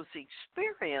wrote those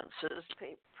experiences,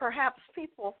 perhaps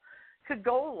people could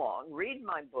go along, read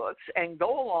my books, and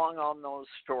go along on those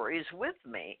stories with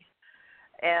me.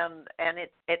 And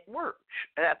it worked.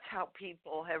 That's how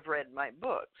people have read my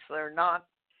books. They're not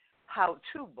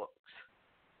how-to books.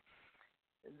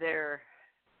 They're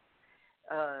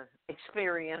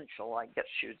experiential, I guess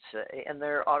you'd say, and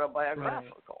they're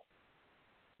autobiographical.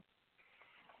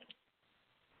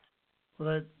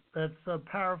 Right. Well, that's a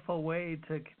powerful way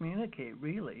to communicate,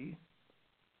 really.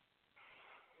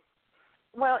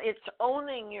 Well, it's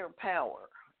owning your power.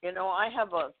 I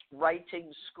have a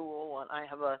writing school and I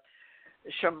have a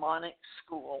shamanic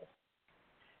school,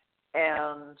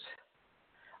 and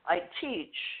I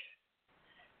teach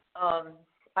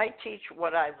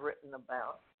what I've written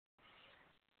about,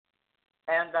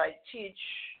 and I teach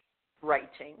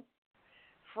writing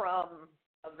from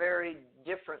a very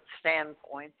different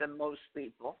standpoint than most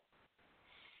people,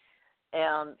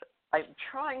 and I'm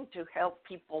trying to help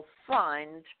people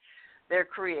find their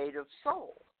creative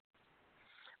soul,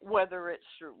 whether it's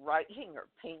through writing or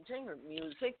painting or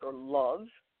music or love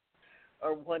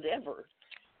or whatever,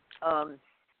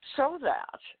 so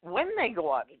that when they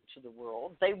go out into the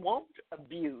world, they won't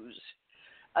abuse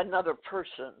another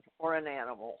person or an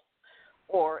animal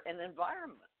or an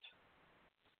environment.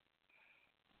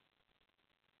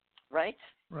 Right?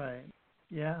 Right.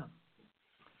 Yeah.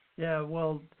 Yeah,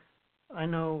 well, I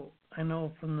know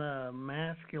from the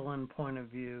masculine point of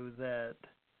view that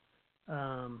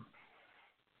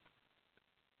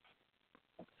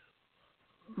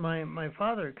my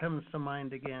father comes to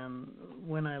mind again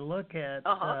when I look at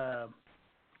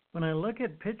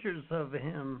pictures of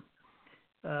him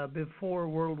before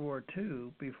World War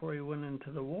II, before he went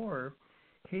into the war.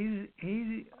 He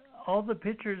all the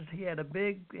pictures, he had a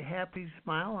big happy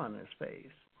smile on his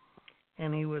face,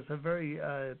 and he was a very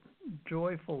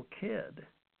joyful kid.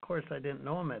 Of course, I didn't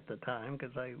know him at the time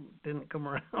because I didn't come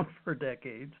around for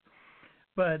decades.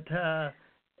 But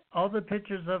all the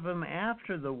pictures of him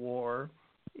after the war,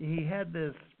 he had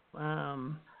this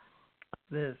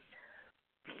this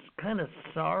kind of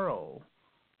sorrow.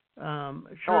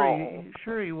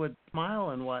 Sure, he would smile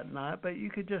and whatnot, but you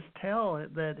could just tell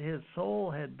that his soul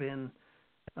had been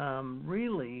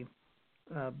really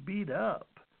beat up,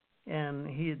 and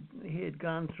he had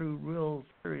gone through real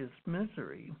serious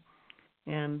misery.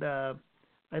 And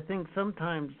I think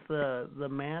sometimes the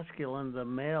masculine, the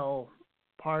male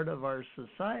part of our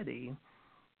society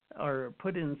are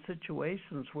put in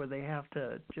situations where they have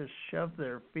to just shove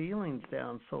their feelings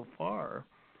down so far,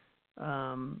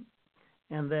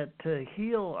 and that to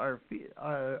heal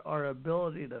our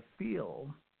ability to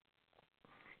feel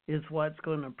is what's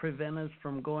going to prevent us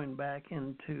from going back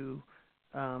into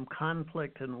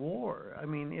conflict and war. I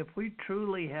mean, if we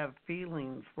truly have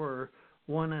feelings for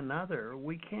one another,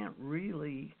 we can't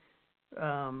really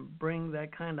bring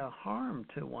that kind of harm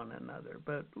to one another.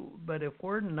 But if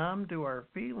we're numb to our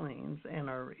feelings and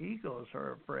our egos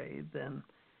are afraid, then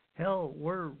hell,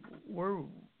 we're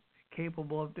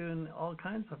capable of doing all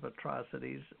kinds of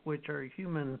atrocities, which our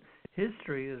human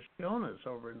history has shown us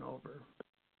over and over.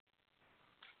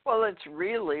 Well, it's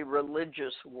really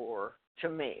religious war to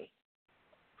me.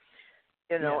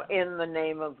 You know, in the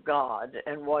name of God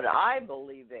and what I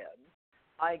believe in,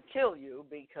 I kill you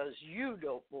because you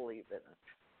don't believe in it.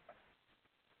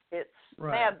 It's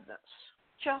madness.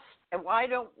 And why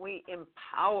don't we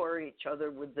empower each other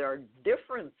with our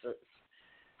differences?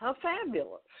 How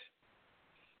fabulous.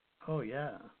 Oh,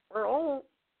 yeah. We're all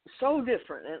so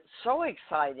different, and it's so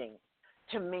exciting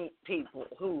to meet people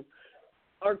who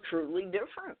are truly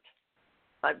different.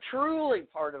 I'm truly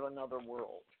part of another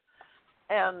world.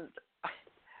 And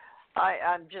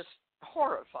I'm just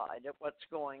horrified at what's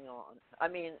going on. I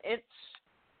mean,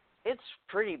 it's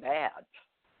pretty bad.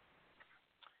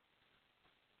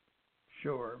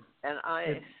 Sure. And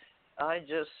I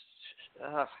just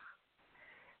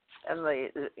and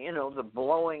the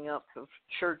blowing up of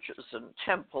churches and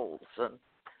temples and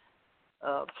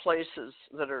places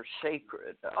that are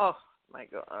sacred. Oh my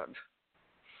God.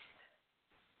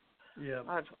 Yeah.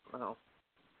 I don't know.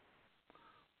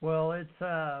 Well, it's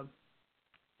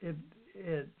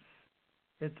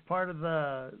part of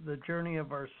the journey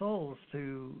of our souls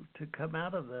to come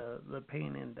out of the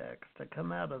pain index, to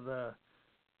come out of the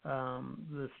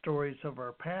stories of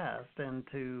our past, and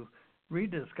to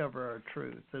rediscover our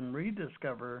truth and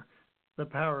rediscover the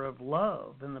power of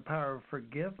love and the power of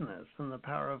forgiveness and the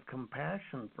power of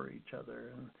compassion for each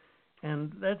other.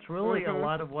 And that's really a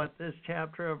lot of what this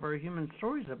chapter of our human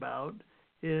story is about,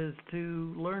 is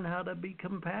to learn how to be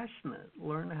compassionate,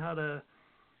 learn how to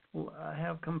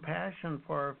have compassion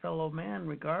for our fellow man,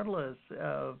 regardless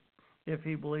of if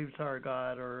he believes our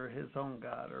God or his own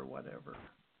God or whatever.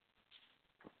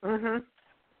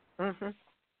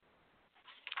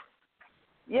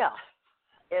 Yeah.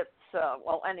 It's,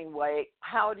 well, anyway,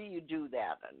 how do you do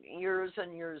that? Years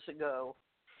and years ago,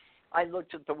 I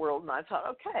looked at the world and I thought,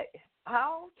 okay,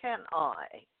 how can I,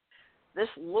 this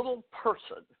little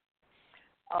person,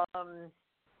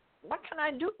 what can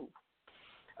I do?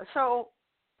 So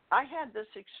I had this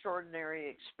extraordinary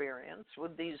experience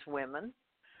with these women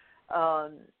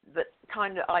that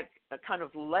kind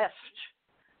of left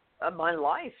my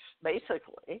life,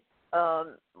 basically.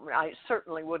 I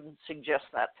certainly wouldn't suggest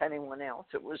that to anyone else.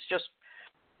 It was just,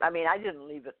 I didn't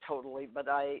leave it totally, but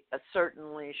I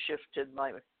certainly shifted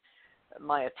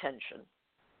my attention.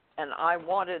 And I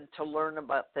wanted to learn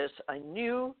about this. I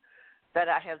knew that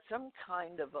I had some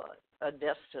kind of a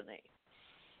destiny,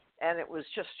 and it was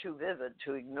just too vivid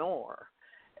to ignore.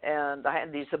 And I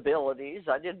had these abilities.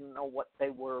 I didn't know what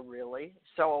they were really,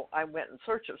 so I went in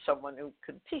search of someone who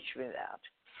could teach me that.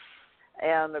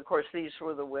 And, of course, these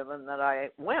were the women that I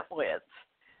went with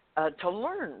to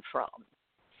learn from.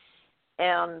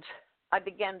 And I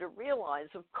began to realize,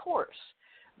 of course,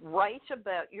 write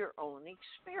about your own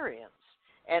experience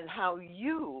and how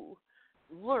you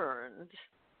learned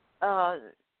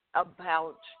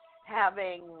about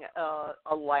having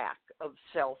a lack of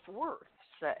self-worth,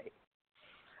 say.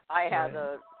 I had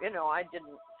I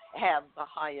didn't have the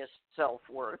highest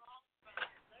self-worth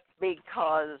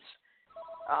because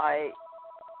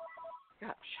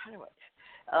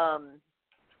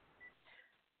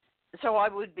so I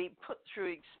would be put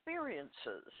through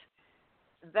experiences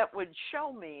that would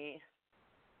show me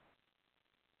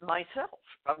myself,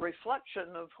 a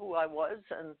reflection of who I was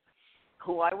and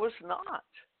who I was not.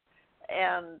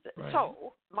 And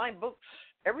so my books,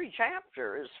 every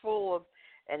chapter is full of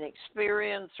an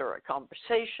experience or a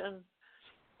conversation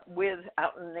with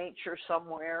out in nature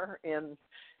somewhere in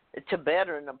Tibet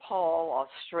or Nepal,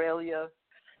 Australia,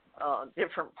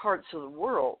 different parts of the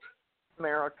world,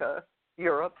 America,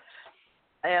 Europe,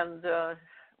 and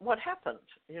what happened?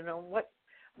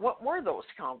 What were those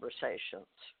conversations?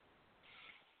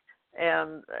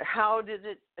 And how did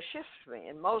it shift me?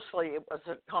 And mostly it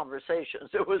wasn't conversations.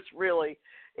 It was really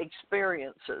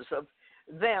experiences of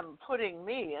them putting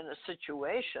me in a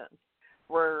situation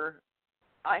where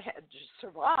I had to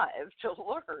survive to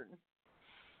learn.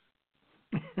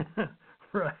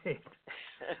 Right.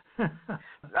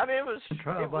 I mean, it was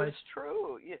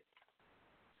true.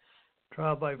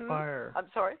 Trial by fire. I'm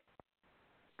sorry?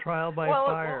 Trial by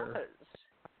fire. It was.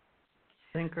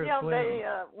 Sink or swim. They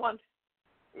won.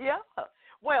 Yeah.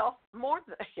 Well, more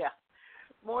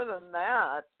than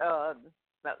that,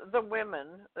 the women,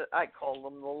 I call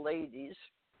them the ladies,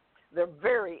 they're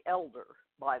very elder,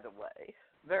 by the way,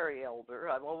 very elder.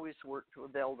 I've always worked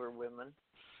with elder women.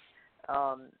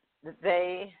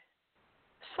 They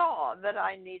saw that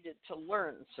I needed to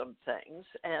learn some things,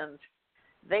 and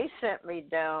they sent me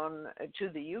down to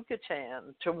the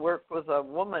Yucatan to work with a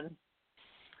woman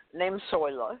named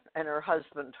Soila and her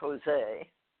husband, Jose.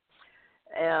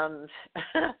 And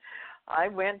I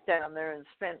went down there and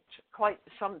spent quite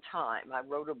some time. I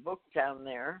wrote a book down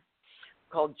there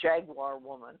called Jaguar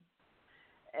Woman,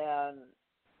 and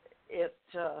it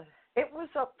was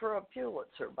up for a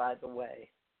Pulitzer, by the way.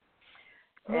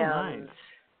 Oh, and nice.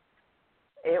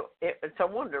 It's a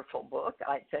wonderful book,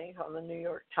 I think, on the New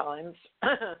York Times.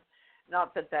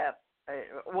 Not that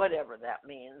whatever that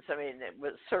means. I mean, it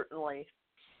was certainly,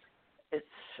 it's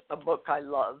a book I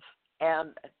love.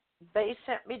 And they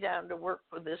sent me down to work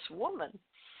with this woman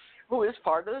who is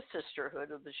part of the Sisterhood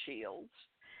of the Shields.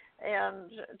 And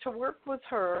to work with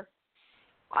her,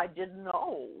 I didn't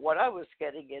know what I was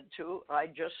getting into. I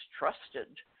just trusted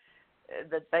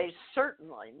that they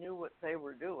certainly knew what they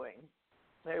were doing.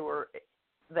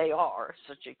 They are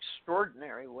such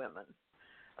extraordinary women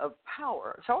of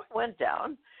power. So I went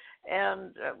down,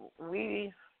 and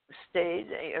we stayed.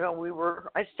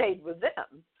 I stayed with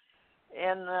them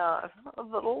in a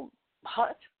little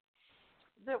hut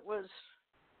that was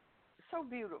so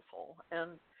beautiful,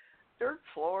 and dirt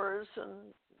floors,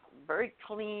 and very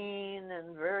clean,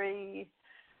 and very,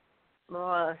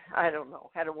 had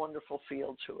a wonderful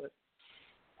feel to it.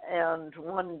 And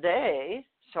one day,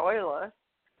 Soila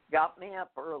got me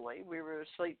up early. We were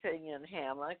sleeping in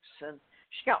hammocks, and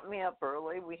she got me up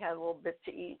early. We had a little bit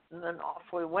to eat, and then off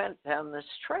we went down this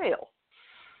trail.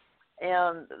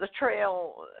 And the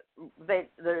trail,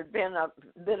 there had been a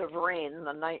bit of rain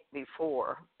the night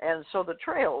before, and so the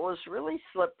trail was really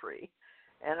slippery.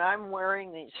 And I'm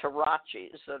wearing these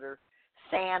huaraches that are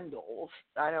sandals.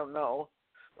 I don't know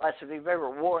unless if you've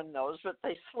ever worn those, but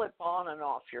they slip on and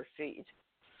off your feet.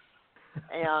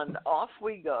 And off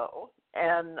we go.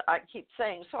 And I keep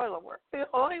saying, Soila, where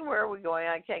are we going? Where are we going?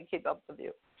 I can't keep up with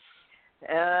you.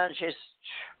 And she's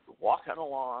walking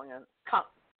along, and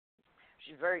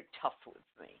she's very tough with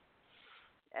me.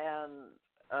 And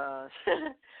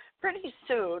pretty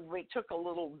soon we took a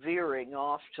little veering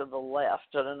off to the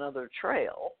left on another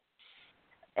trail.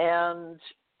 And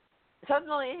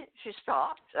suddenly she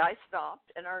stopped. I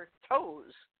stopped, and our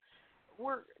toes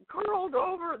were curled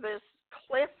over this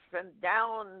cliff and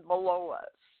down below us.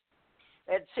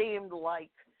 It seemed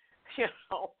like,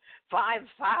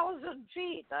 5,000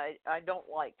 feet. I don't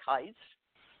like heights.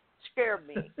 Scared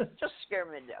me. Just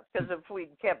scared me to death. Because if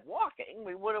we'd kept walking,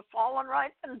 we would have fallen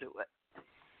right into it.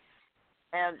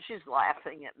 And she's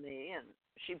laughing at me, and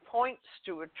she points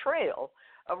to a trail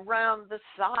around the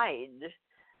side,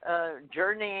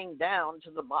 journeying down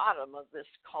to the bottom of this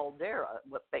caldera,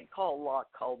 what they call La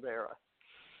Caldera.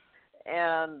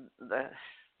 And the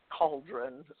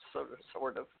cauldron,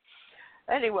 sort of.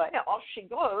 Anyway, off she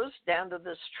goes down to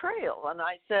this trail. And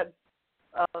I said,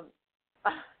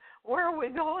 where are we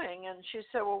going? And she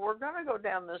said, well, we're going to go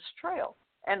down this trail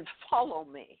and follow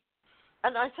me.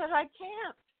 And I said, I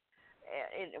can't.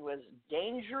 And it was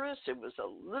dangerous. It was a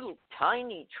little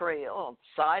tiny trail on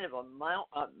the side of a mount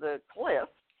on the cliff.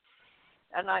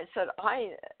 And I said,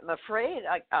 I am afraid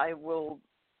I will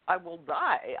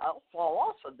die. I'll fall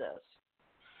off of this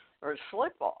or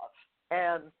slip off.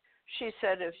 And she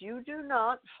said, if you do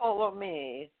not follow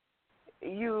me,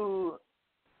 you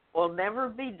will never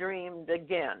be dreamed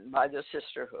again by the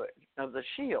Sisterhood of the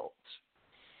Shields.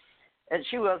 And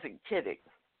she wasn't kidding.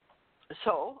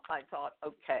 So I thought,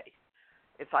 okay,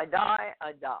 if I die,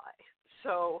 I die.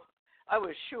 So I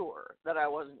was sure that I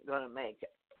wasn't going to make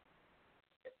it.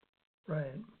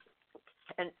 Right.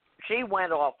 And she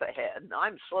went off ahead, and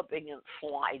I'm slipping and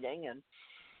sliding and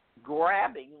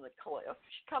grabbing the cliff.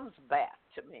 She comes back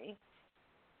to me,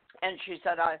 and she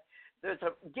said, there's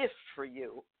a gift for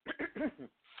you.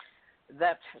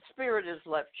 That spirit has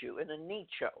left you in a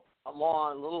nicho, a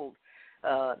long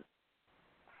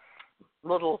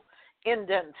little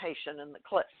indentation in the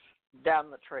cliff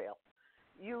down the trail.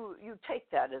 You take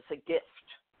that as a gift.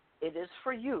 It is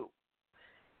for you.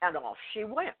 And off she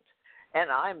went. And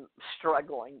I'm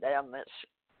struggling down this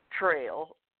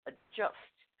trail,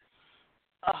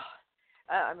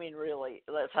 really,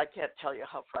 Les, I can't tell you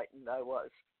how frightened I was.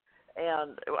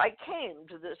 And I came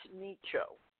to this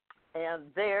nicho, and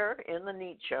there in the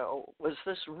nicho was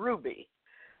this ruby,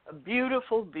 a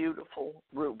beautiful, beautiful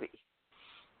ruby.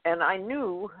 And I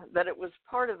knew that it was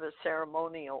part of the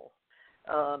ceremonial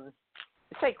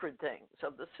sacred things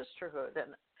of the sisterhood.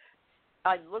 And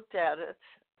I looked at it,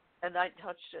 and I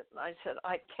touched it, and I said,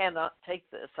 I cannot take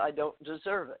this. I don't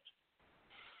deserve it.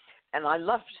 And I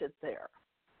left it there.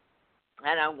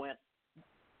 And I went,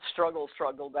 struggle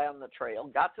down the trail,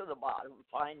 got to the bottom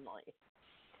finally.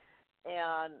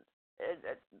 And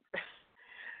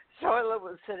so I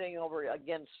was sitting over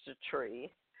against a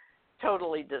tree,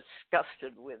 totally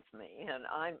disgusted with me. And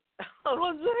I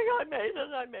was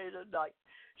saying, I made it.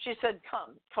 She said,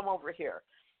 come over here.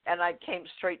 And I came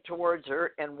straight towards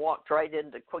her and walked right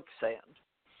into quicksand.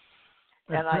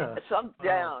 And I sunk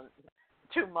down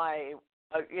to my,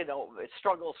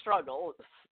 struggle,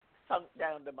 sunk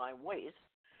down to my waist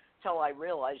till I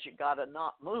realized you got to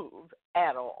not move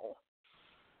at all.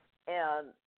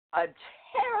 And I'm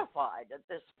terrified at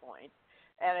this point.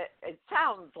 And it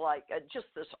sounds like just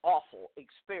this awful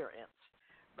experience.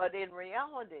 But in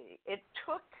reality, it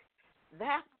took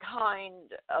that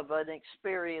kind of an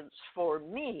experience for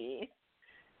me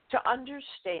to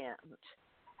understand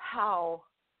how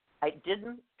I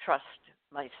didn't trust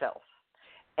myself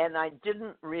and I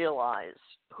didn't realize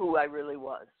who I really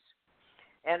was.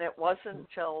 And it wasn't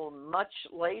until much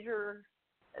later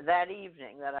that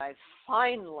evening that I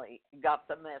finally got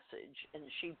the message, and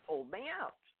she pulled me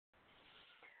out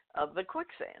of the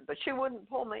quicksand. But she wouldn't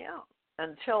pull me out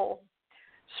until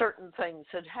certain things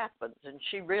had happened, and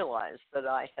she realized that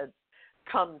I had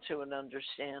come to an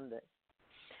understanding.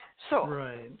 So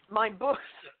my books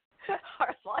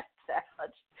are like that.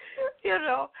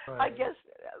 I guess,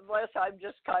 unless I'm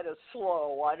just kind of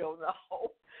slow, I don't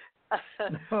know.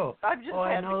 No. I've just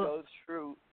had to go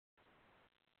through.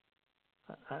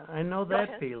 I know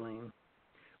that feeling.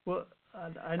 Well,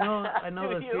 I know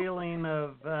the feeling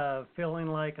of feeling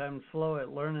like I'm slow at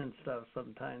learning stuff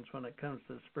sometimes when it comes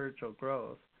to spiritual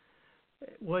growth.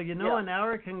 Well, an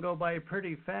hour can go by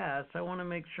pretty fast. I want to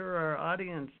make sure our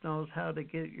audience knows how to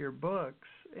get your books.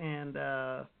 And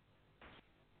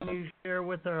can you share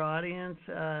with our audience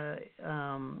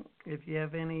if you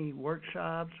have any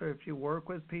workshops or if you work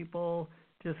with people,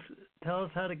 just tell us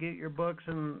how to get your books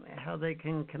and how they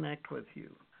can connect with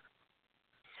you.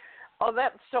 Oh,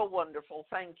 that's so wonderful.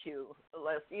 Thank you,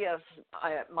 Les. Yes,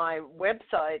 my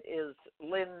website is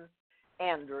Lynn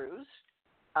Andrews,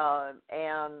 or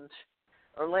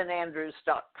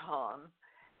lynnandrews.com,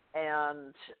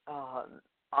 and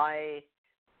I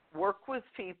work with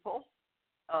people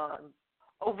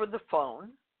over the phone.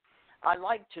 I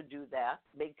like to do that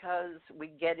because we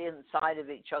get inside of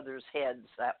each other's heads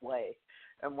that way,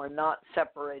 and we're not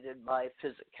separated by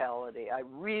physicality. I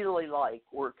really like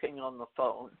working on the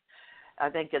phone. I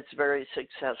think it's very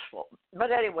successful.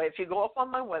 But anyway, if you go up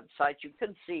on my website, you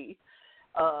can see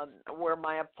where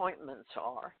my appointments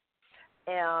are.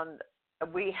 And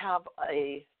we have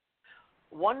a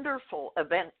wonderful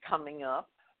event coming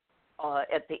up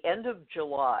at the end of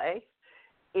July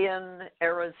in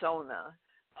Arizona,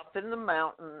 up in the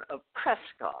mountain of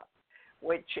Prescott,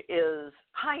 which is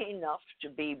high enough to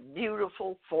be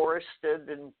beautiful, forested,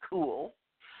 and cool.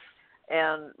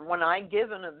 And when I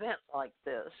give an event like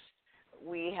this,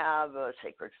 we have a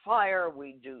sacred fire,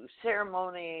 we do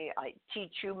ceremony, I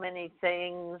teach you many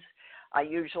things. I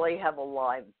usually have a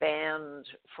live band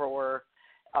for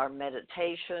our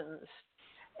meditations,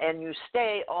 and you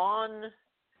stay on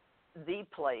the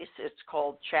place. It's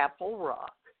called Chapel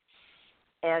Rock,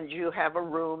 and you have a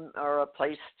room or a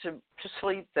place to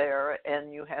sleep there,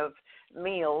 and you have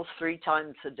meals 3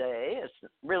 times a day.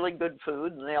 It's really good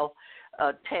food, and they'll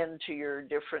tend to your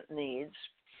different needs.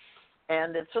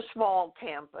 And it's a small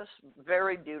campus,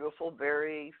 very beautiful,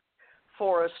 very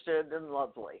forested and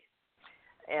lovely.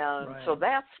 And so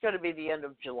that's going to be the end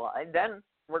of July. Then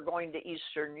we're going to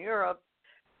Eastern Europe.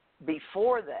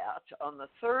 Before that, on the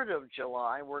 3rd of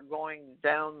July, we're going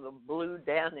down the Blue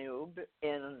Danube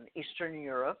in Eastern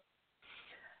Europe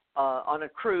on a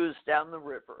cruise down the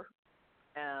river.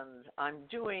 And I'm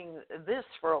doing this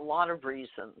for a lot of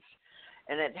reasons.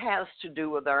 And it has to do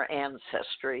with our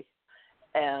ancestry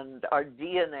and our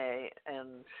DNA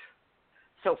and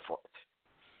so forth.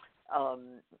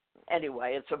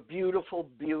 Anyway, it's a beautiful,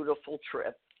 beautiful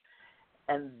trip.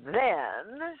 And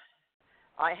then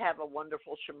I have a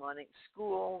wonderful shamanic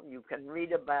school. You can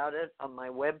read about it on my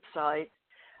website.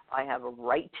 I have a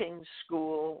writing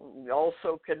school. You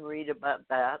also can read about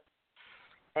that.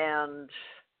 And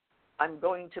I'm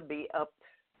going to be up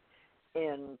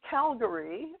in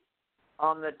Calgary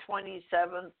on the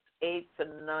 27th, 8th,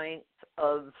 and 9th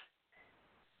of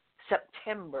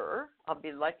September. I'll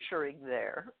be lecturing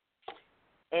there.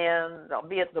 And I'll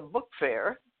be at the book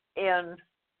fair in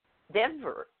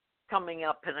Denver coming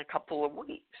up in a couple of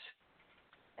weeks.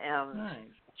 And nice.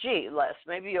 Gee, Les,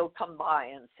 maybe you'll come by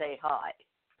and say hi.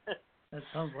 That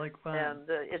sounds like fun. And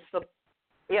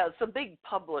it's a big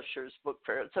publishers book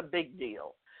fair. It's a big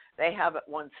deal. They have it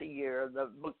once a year. The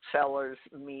booksellers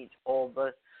meet all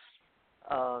the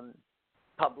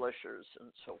publishers and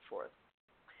so forth.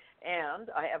 And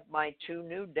I have my 2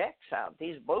 new decks out.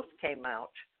 These both came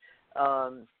out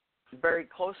very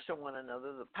close to one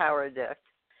another, the Power Deck.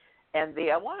 And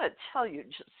I want to tell you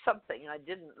just something I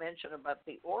didn't mention about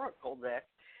the Oracle deck.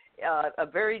 A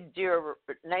very dear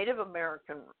Native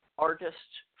American artist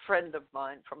friend of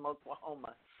mine from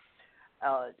Oklahoma,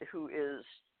 who is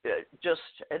just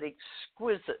an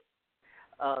exquisite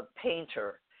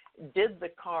painter, did the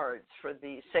cards for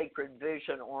the Sacred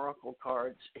Vision Oracle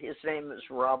cards. His name is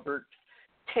Robert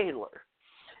Taylor.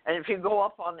 And if you go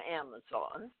up on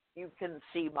Amazon, you can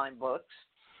see my books.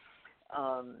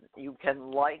 You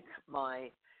can like my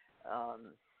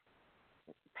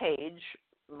page,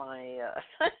 my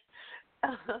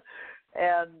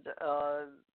and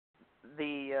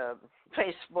the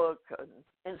Facebook and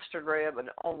Instagram and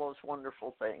all those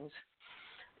wonderful things.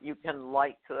 You can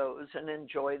like those and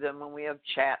enjoy them. And we have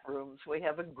chat rooms. We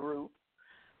have a group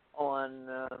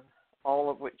on all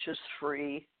of which is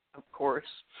free, of course.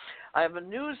 I have a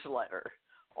newsletter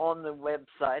on the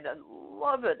website. I'd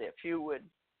love it if you would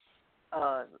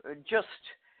just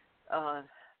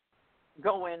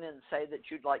go in and say that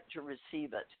you'd like to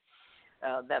receive it.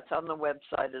 That's on the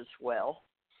website as well.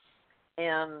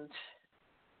 And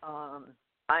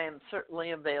I am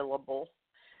certainly available.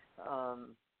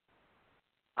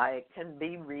 I can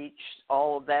be reached.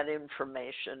 All of that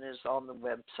information is on the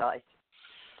website.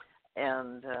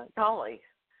 And golly,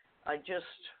 I just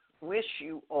wish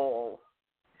you all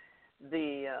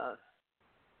the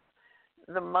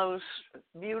most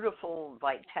beautiful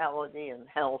vitality and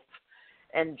health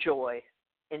and joy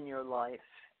in your life.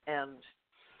 And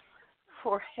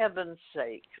for heaven's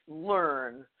sake,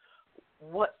 learn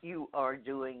what you are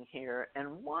doing here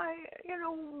and why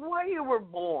you were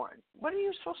born. What are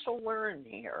you supposed to learn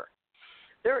here?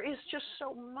 There is just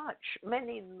so much,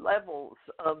 many levels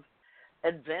of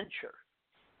adventure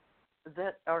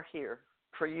that are here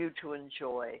for you to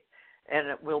enjoy, and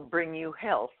it will bring you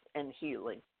health and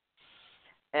healing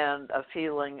and a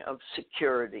feeling of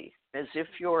security, as if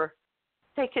you're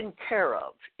taken care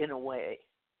of in a way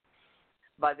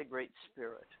by the Great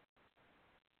Spirit.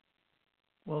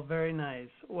 Well, very nice.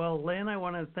 Well, Lynn, I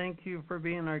want to thank you for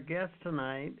being our guest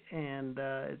tonight, and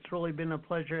it's really been a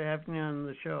pleasure having you on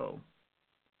the show.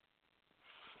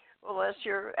 Well, Les,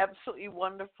 you're absolutely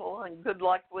wonderful, and good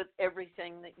luck with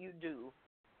everything that you do.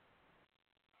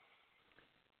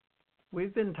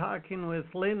 We've been talking with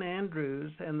Lynn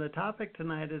Andrews, and the topic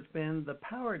tonight has been the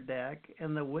Power Deck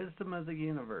and the wisdom of the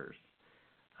universe.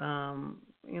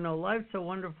 Life's a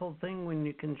wonderful thing when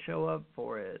you can show up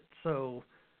for it. So,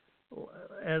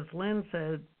 as Lynn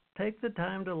said, take the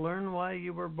time to learn why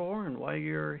you were born, why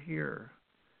you're here.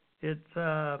 It's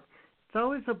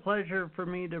always a pleasure for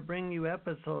me to bring you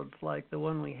episodes like the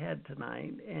one we had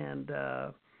tonight, and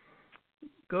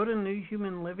go to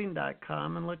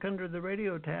newhumanliving.com and look under the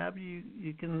radio tab.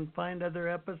 You can find other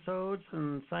episodes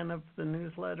and sign up for the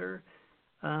newsletter.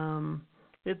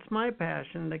 It's my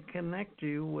passion to connect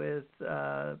you with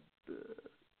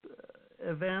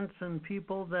events and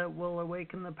people that will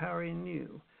awaken the power in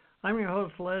you. I'm your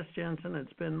host, Les Jensen.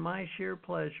 It's been my sheer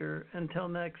pleasure. Until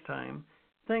next time,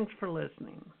 thanks for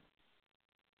listening.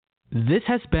 This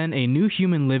has been a New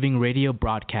Human Living radio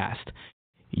broadcast.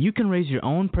 You can raise your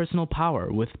own personal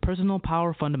power with Personal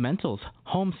Power Fundamentals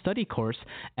home study course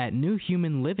at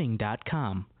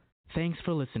newhumanliving.com. Thanks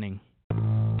for listening.